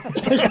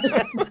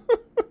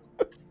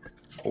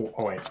 Oh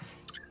wait.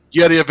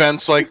 Yeti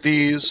events like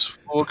these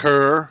will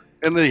occur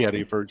in the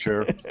Yeti fur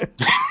chair. The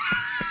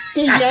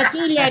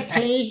Yeti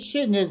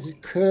lactation is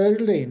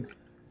curling.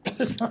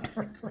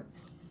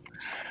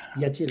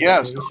 Yeti Yeah,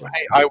 lactation. so,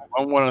 I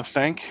want to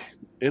thank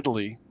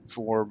Italy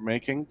for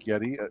making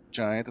Yeti a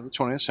giant of the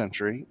 20th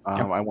century.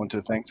 I want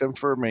to thank them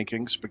for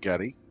making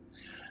spaghetti,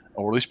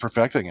 or at least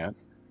perfecting it.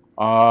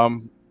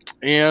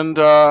 And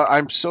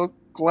I'm so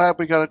glad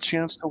we got a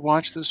chance to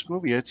watch this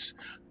movie. It's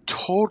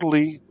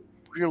totally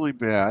really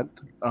bad,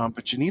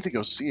 but you need to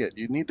go see it.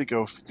 You need to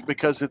go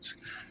because it's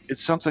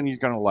something you're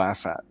going to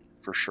laugh at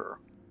for sure,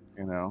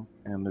 and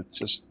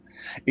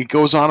it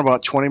goes on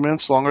about 20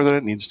 minutes longer than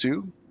it needs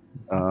to,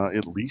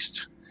 at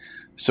least.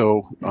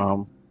 So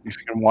if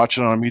you can watch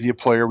it on a media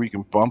player, we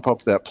can bump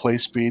up that play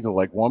speed to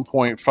like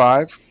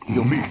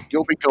 1.5.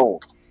 You'll be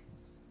gold.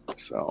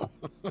 So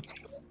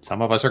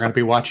some of us are going to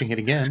be watching it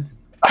again.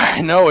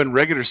 I know, in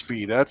regular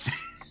speed. That's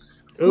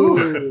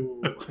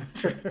Ooh.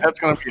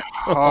 that's going to be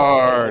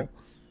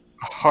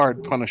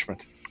hard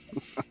punishment.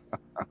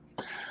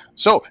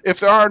 So if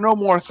there are no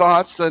more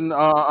thoughts on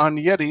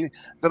Yeti,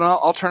 then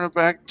I'll turn it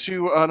back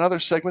to another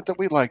segment that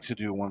we like to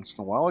do once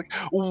in a while. Like,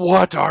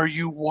 what are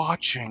you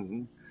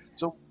watching?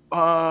 So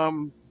I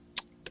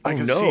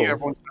can see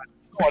everyone.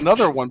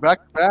 Another one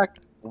back to back.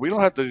 We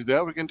don't have to do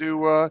that. We can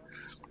do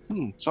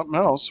something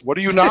else. What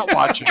are you not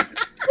watching?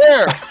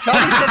 There,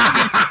 tell me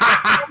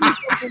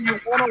something you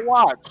want to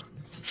watch.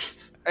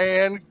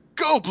 And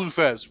go, Blue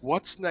Fez.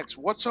 What's next?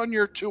 What's on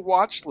your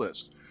to-watch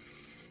list?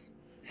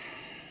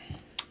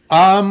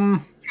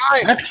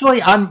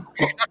 Actually, I'm.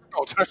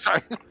 Oh,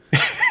 sorry.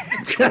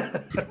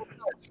 10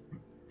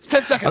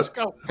 seconds.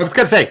 Go. I was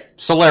going to say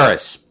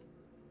Solaris.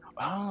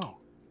 Oh,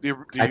 The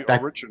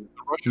original.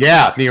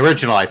 Yeah, the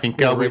original. I think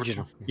The we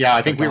original.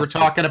 I think we were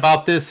talking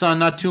about this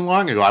not too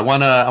long ago. I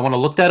wanna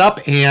look that up.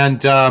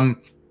 And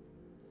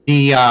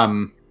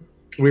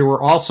we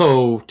were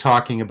also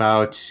talking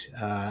about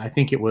I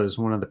think it was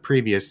one of the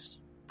previous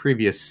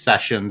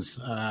sessions,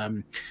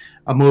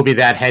 a movie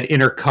that had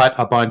intercut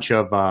a bunch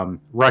of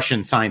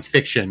Russian science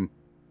fiction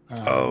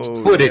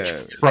footage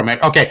from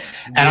it. Okay,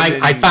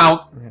 and I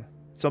found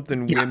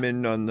something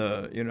women on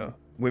the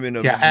women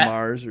of Yeah,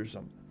 Mars or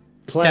something.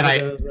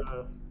 Planet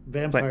of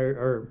Vampire,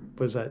 or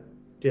was that?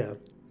 Yeah.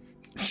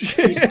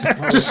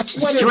 just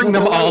string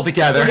them all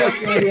together.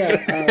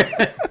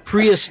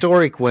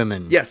 Prehistoric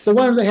women. Yes, The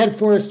one that had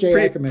Forrest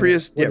J. Ackerman.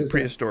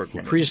 prehistoric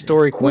women.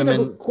 Prehistoric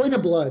women. Queen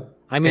of Blood.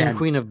 I mean,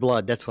 Queen of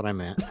Blood. That's what I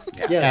meant.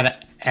 Yes.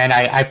 And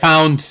I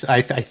found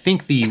I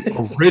think the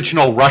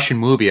original Russian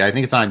movie. I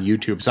think it's on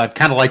YouTube, so I'd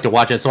kind of like to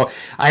watch it. So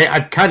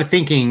I'm kind of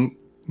thinking,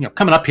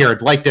 coming up here,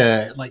 I'd like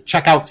to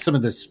check out some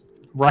of this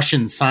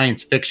Russian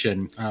science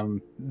fiction.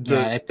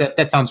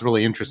 That sounds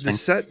really interesting. The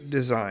set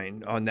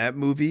design on that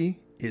movie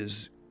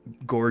is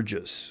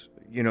gorgeous.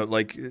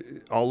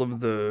 All of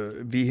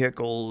the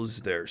vehicles,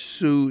 their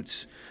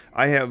suits.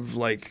 I have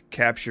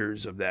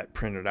captures of that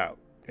printed out,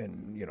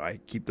 and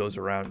I keep those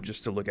around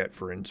just to look at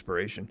for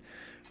inspiration.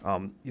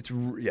 It's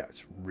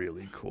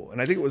really cool,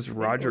 and I think it was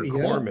Roger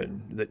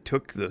Corman that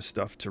took the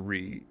stuff to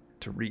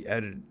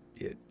re-edit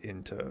it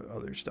into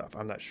other stuff.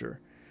 I'm not sure,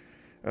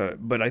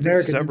 but I think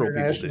American several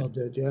International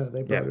people did. Yeah,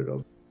 they brought it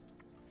over.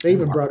 They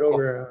even brought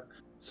over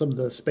some of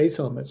the space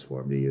helmets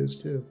for him to use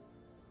too.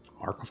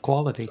 Mark of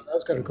quality. So that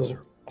was kind of cool.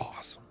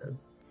 Awesome.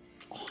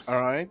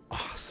 All right.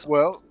 Awesome.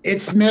 Well,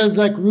 it smells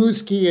like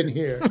Ruski in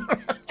here.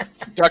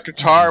 Dr.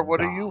 Tar,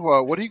 what are you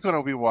going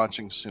to be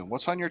watching soon?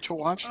 What's on your to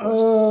watch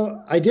list?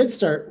 I did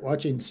start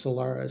watching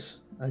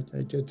Solaris. I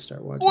did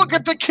start watching. Look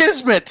at the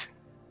Kismet.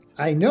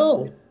 I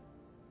know.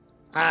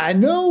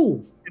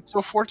 It's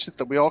so fortunate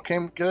that we all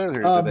came together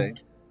here today.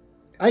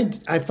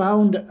 I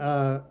found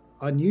on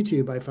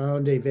YouTube. I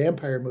found a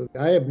vampire movie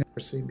I have never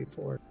seen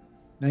before.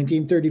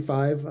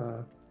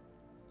 1935.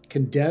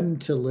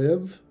 Condemned to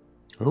Live.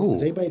 Ooh.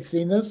 Has anybody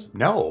seen this?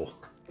 No.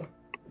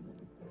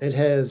 It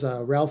has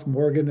Ralph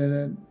Morgan in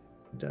it.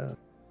 And,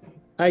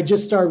 I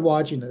just started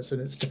watching this,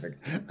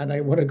 and I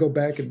want to go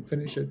back and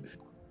finish it.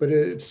 But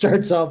it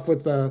starts off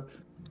with they're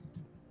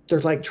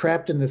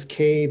trapped in this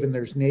cave, and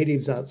there's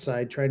natives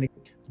outside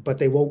but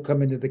they won't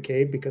come into the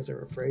cave because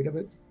they're afraid of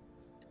it.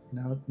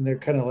 And they're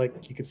kind of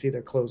you can see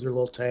their clothes are a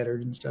little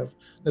tattered and stuff.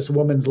 This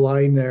woman's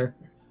lying there.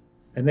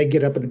 And they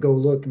get up and go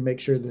look and make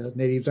sure the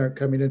natives aren't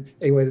coming in.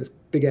 Anyway, this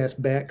big-ass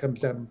bat comes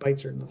down and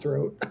bites her in the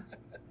throat.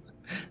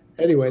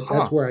 Anyway,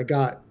 that's where I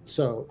got.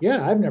 So,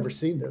 yeah, I've never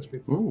seen this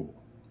before. Ooh.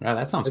 Yeah,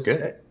 that sounds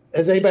good.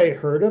 Has anybody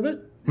heard of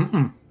it?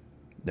 Mm-mm.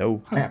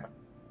 No. Yeah.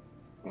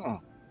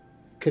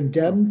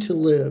 Condemned to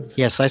Live.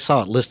 Yes, I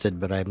saw it listed,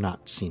 but I have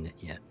not seen it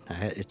yet.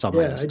 It's on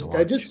my list to watch.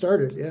 I just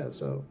started,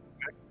 so.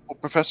 Well,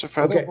 Professor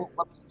Feather,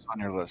 what's on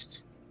your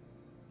list?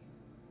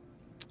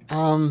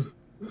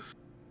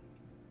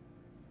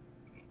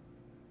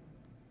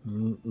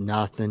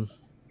 Nothing.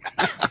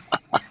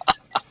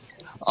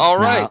 All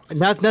right. No,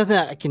 nothing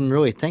that I can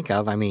really think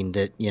of. I mean,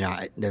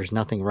 there's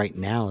nothing right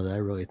now that I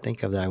really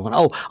think of that I want.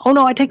 Oh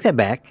no, I take that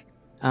back.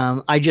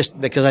 I just,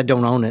 because I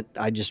don't own it,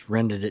 I just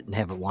rented it and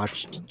haven't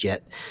watched it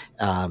yet.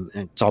 And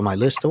it's on my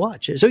list to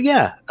watch. So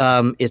yeah,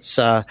 it's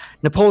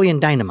Napoleon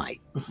Dynamite,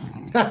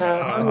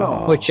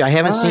 which I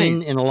haven't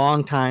seen in a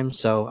long time.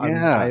 So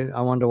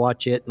I wanted to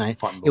watch it, and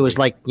it was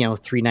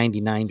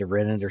 $3.99 to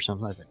rent it or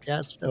something. I thought,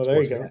 that's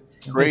there you go.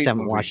 I just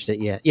haven't watched it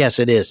yet. Yes,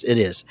 it is. It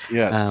is.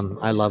 Yes.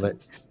 I love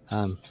it.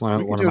 One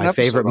of my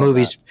favorite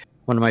movies.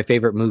 One of my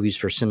favorite movies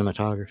for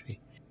cinematography.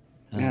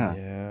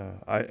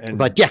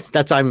 But yeah,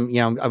 that's I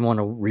want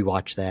to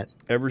rewatch that.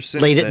 Ever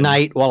since late at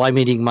night while I'm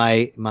eating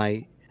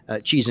my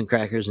cheese and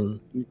crackers and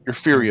your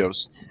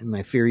Cheerios and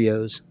my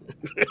Cheerios,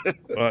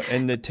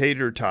 and the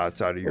tater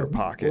tots out of your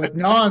pocket. With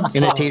naan sauce.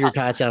 And the tater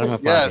tots out of my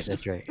pocket.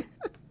 That's right.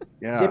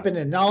 Yeah. Dipping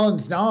in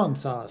naan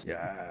sauce.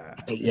 Yeah.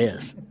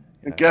 Yes.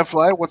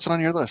 Gadfly, what's on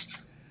your list?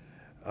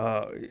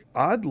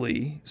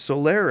 Oddly,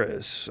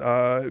 Solaris,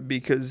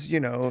 because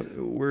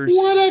we're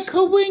what a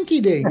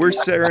coinky-dink.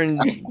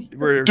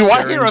 Do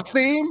I hear a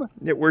theme?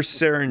 Yeah, we're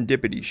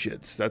serendipity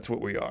shits. That's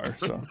what we are.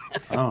 So,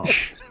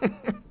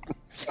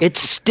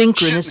 it's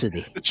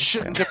synchronicity. It's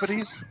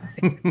shitendipity.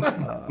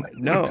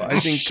 No, I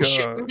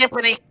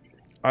think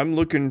I'm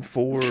looking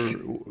for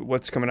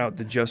what's coming out,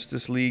 the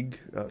Justice League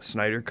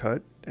Snyder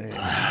cut. And,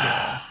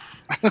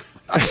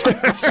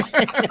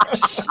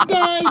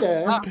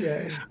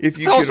 if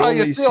you could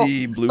only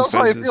see Blue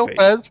Fez's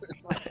face.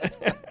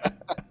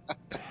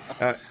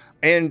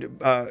 And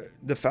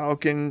the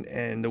Falcon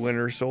and the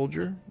Winter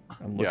Soldier.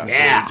 I'm looking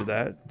forward to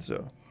that.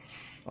 So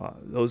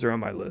those are on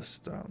my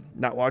list.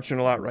 Not watching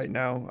a lot right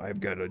now. I've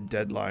got a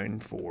deadline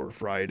for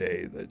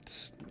Friday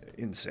that's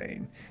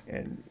insane.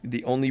 And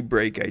the only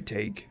break I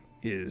take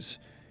is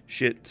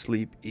shit,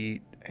 sleep,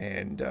 eat,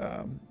 and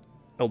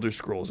Elder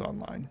Scrolls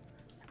Online.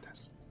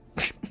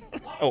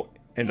 Oh,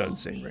 and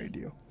Unsane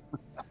Radio.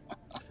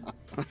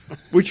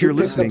 Which you're Who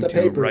picks up listening the to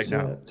papers, right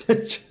now. yeah.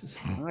 It's just-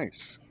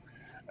 Nice.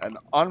 And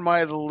on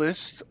my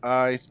list,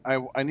 I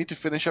need to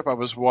finish up. I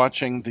was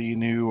watching the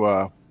new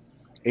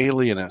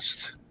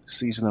Alienist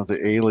season of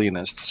the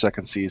Alienist,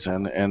 second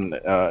season, and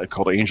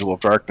called Angel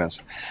of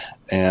Darkness.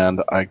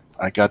 And I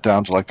got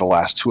down to like the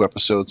last 2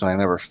 episodes, and I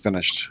never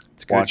finished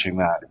It's good. watching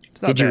that.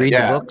 It's not Did you bad. read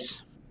Yeah. the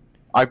books?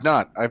 I've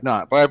not,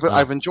 but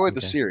I've enjoyed the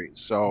okay. series.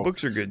 So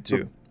Books are good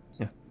too.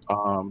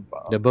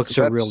 The books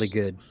so are that- really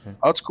good.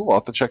 Oh, it's cool. I'll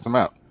have to check them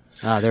out.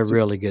 They're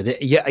really good.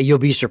 Yeah, you'll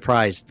be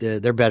surprised.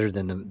 They're better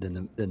than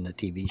the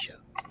TV show.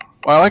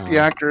 Well, I like the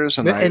actors,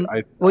 and but-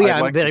 I well, yeah,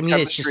 like but the I mean,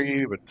 it's just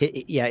chemistry,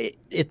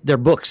 but they're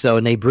books though,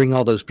 and they bring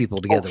all those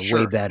people together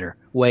sure.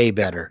 way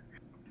better.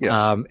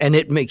 yes. And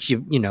it makes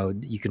you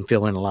can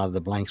fill in a lot of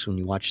the blanks when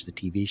you watch the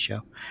TV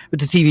show. But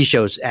the TV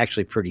show is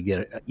actually pretty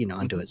good,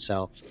 unto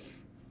itself.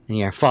 And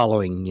you're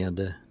following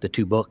the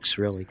 2 books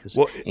really, because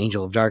Well,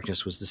 Angel of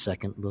Darkness was the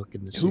second book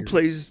in the who series.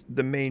 plays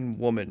the main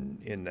woman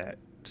in that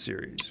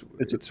series?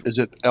 Is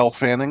it Elle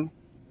Fanning?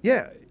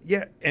 Yeah,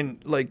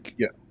 and like,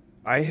 Yeah.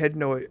 I had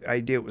no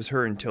idea it was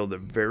her until the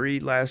very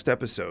last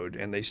episode,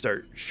 and they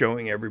start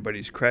showing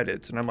everybody's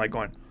credits, and I'm like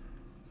going,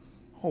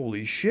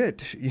 "Holy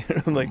shit!"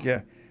 I'm like,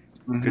 yeah,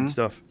 Mhm. good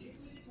stuff.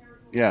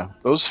 Yeah,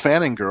 those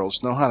Fanning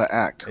girls know how to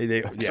act.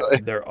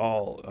 They're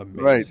all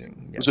amazing. Right.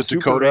 Yeah, Was it Super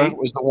Dakota? 8,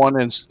 Was the one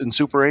in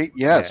Super 8?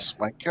 Yes.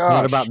 My gosh.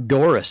 What about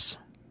Doris?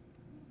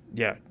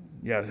 Yeah,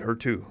 her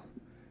too.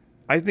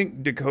 I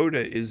think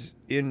Dakota is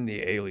in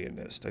the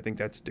Alienist. I think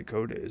that's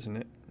Dakota, isn't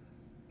it?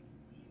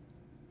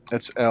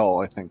 That's Elle,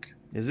 I think.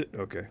 Is it?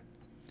 Okay.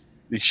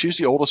 She's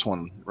the oldest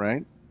one,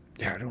 right?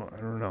 Yeah, I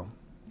don't know.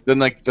 Then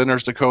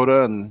there's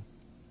Dakota, and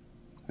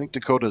I think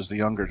Dakota is the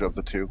younger of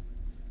the 2.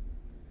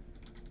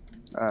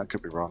 I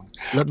could be wrong.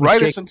 Let me Write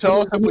check- us and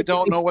tell us if we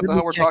don't know what the let me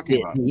hell we're check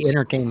talking about. The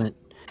entertainment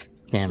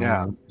channel.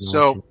 Yeah.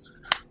 So,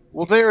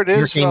 well, there it is.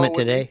 Entertainment So,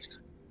 Today.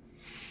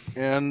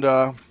 And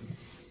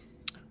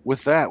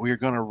with that, we are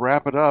going to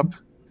wrap it up.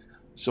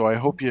 So I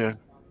hope you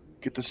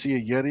get to see a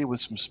Yeti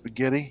with some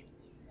spaghetti.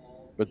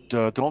 But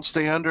don't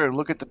stay under and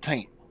look at the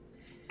taint.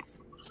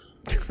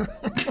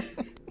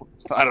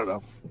 I don't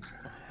know.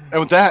 And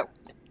with that,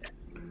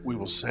 we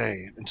will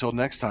say, until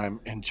next time,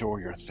 enjoy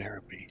your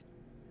therapy.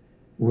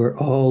 We're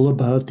all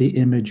about the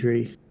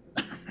imagery.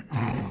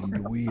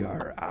 And we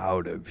are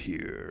out of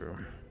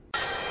here.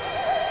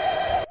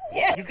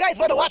 Yeah, you guys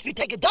want to watch me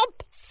take a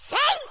dump? Say!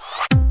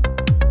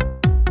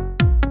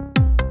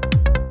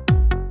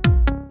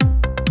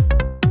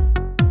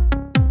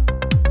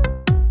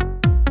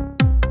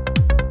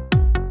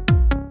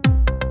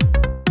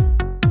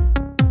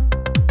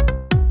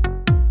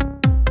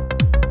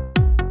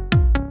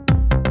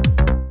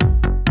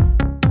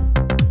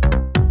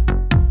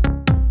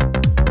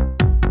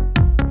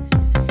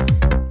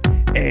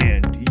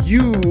 And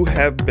you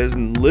have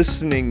been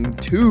listening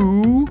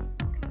to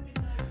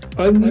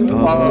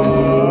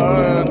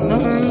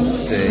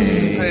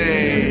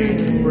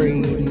Unsane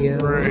Radio.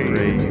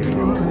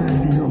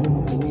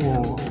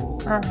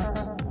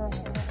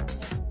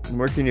 And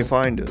where can you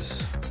find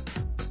us?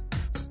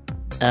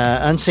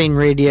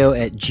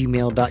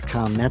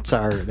 Unsaneradio@gmail.com. That's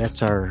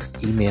our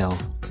email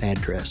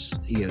address.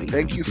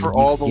 Thank you for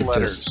all the get those-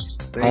 letters.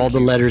 all the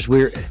letters.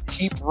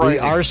 Keep We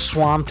writing. are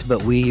swamped,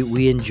 but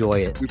we enjoy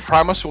it. We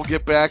promise we'll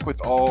get back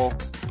with all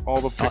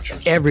the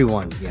pictures.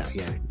 Everyone,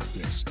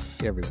 yes,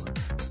 everyone.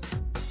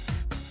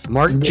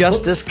 Mark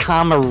Justice,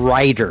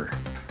 writer.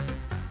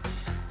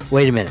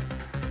 Wait a minute.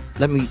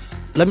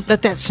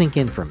 Let that sink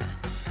in for a minute.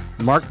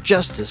 Mark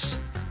Justice,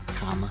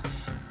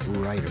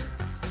 writer.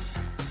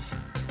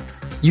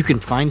 You can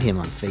find him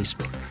on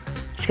Facebook.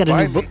 He's got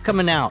a new book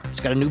coming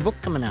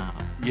out.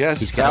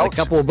 Yes, He's it's got out. a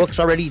couple of books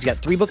already. He's got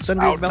 3 books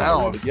under his Out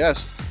belt. now.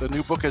 Yes, the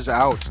new book is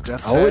out.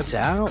 Death's Oh, Head. it's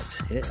out.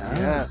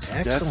 Yes,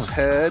 Death's Excellent.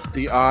 Head,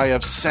 The Eye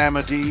of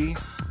Samadhi.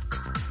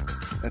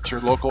 That's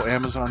your local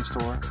Amazon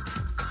store.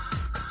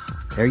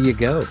 There you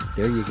go.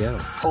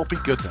 Pulpy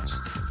goodness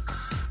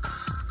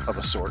of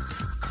a sort.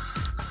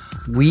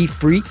 We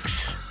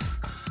freaks.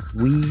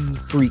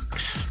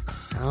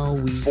 Oh,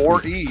 we 4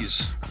 freaks.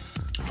 E's.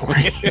 4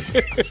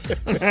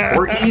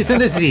 E's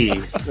and a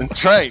Z.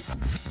 That's right.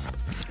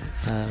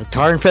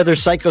 Tar and Feather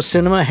Psycho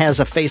Cinema has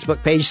a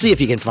Facebook page. See if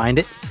you can find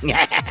it.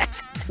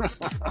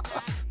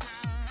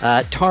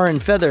 Tar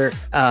and Feather.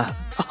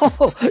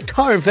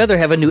 Tar and Feather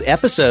have a new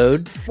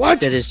episode.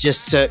 What? That has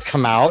just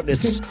come out.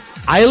 It's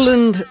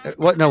Island.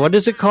 What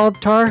is it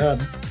called? Tar.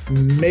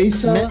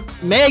 Mesa.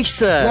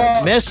 Mesa.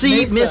 Well,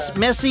 Messy. Mesa.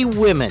 Messy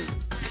women.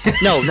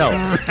 No.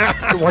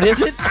 What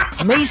is it?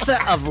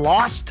 Mesa of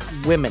Lost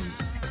Women.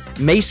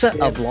 Mesa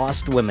of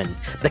Lost Women.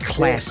 The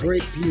classic.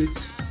 Great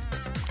buttes.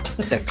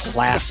 The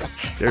classic.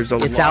 There's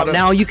It's lot out of,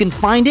 now. You can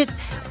find it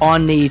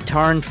on the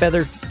Tar and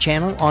Feather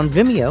channel on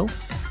Vimeo.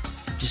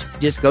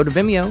 Just go to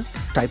Vimeo,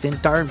 type in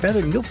Tar and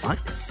Feather, and you'll find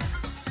it.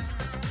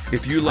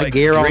 If you like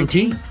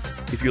guarantee.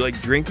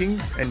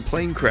 drinking and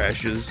plane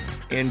crashes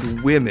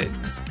and women,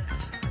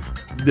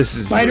 this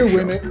is Spider your show.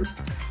 women.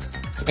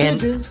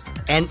 And- Squidges.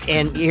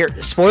 And here,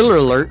 spoiler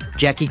alert: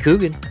 Jackie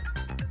Coogan.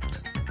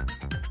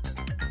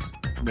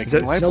 Making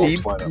that light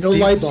Steve? bulbs light up. No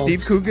light bulbs.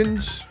 Steve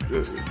Coogan's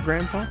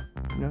grandpa?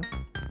 No.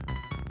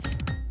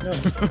 No.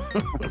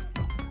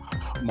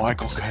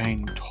 Michael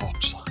Caine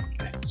talks like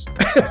this.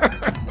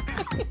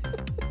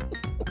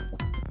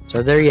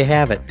 So there you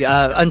have it.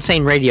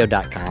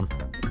 Unsaneradio.com.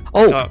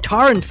 Oh,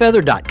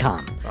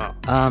 tarandfeather.com.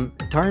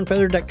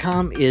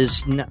 Tarandfeather.com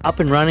is up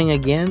and running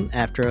again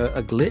after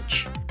a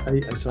glitch.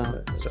 I saw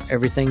that. So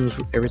everything's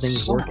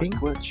Son of a working.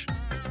 glitch.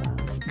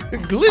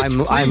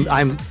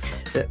 Glitch.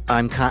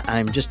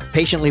 I'm just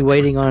patiently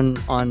waiting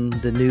on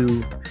the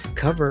new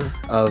cover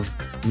of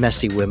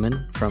Messy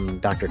Women from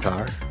Dr.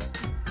 Tar.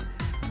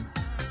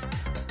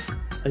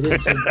 I didn't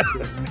see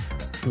that.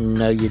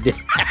 No, you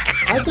didn't.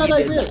 I thought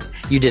I did.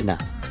 You did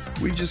not.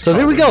 We just So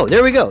there we called go.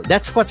 There we go.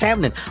 That's what's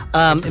happening.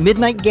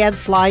 Midnight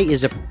Gadfly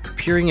is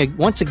appearing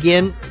once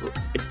again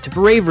to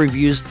rave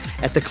reviews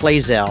at the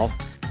Clazel.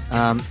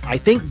 I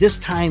think this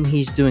time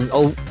he's doing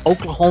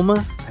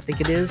Oklahoma. I think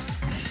it is.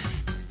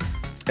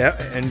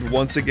 Yeah, and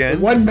once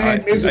again, One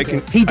man musical.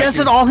 He does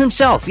it all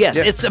himself. Yes,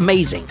 Yeah. it's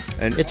amazing.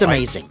 And It's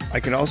amazing. I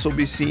can also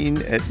be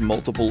seen at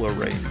multiple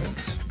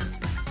arraignments.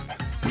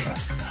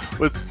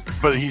 But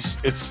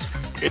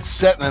it's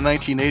set in the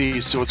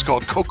 1980s, so it's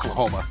called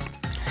Coklahoma.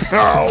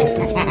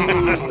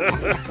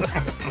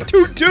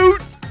 Toot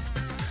toot.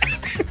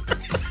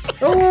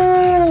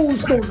 Oh,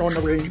 snorting on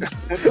the range.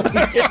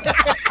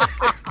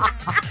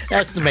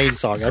 That's the main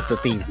song. That's the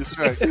theme. That's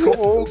right.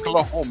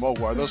 Oklahoma,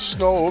 where the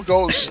snow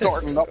goes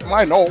snorting up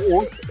my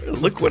nose.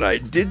 Look what I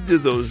did to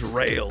those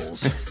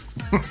rails.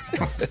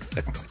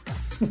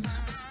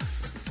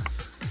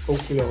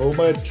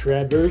 Oklahoma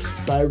traversed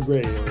by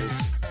rails.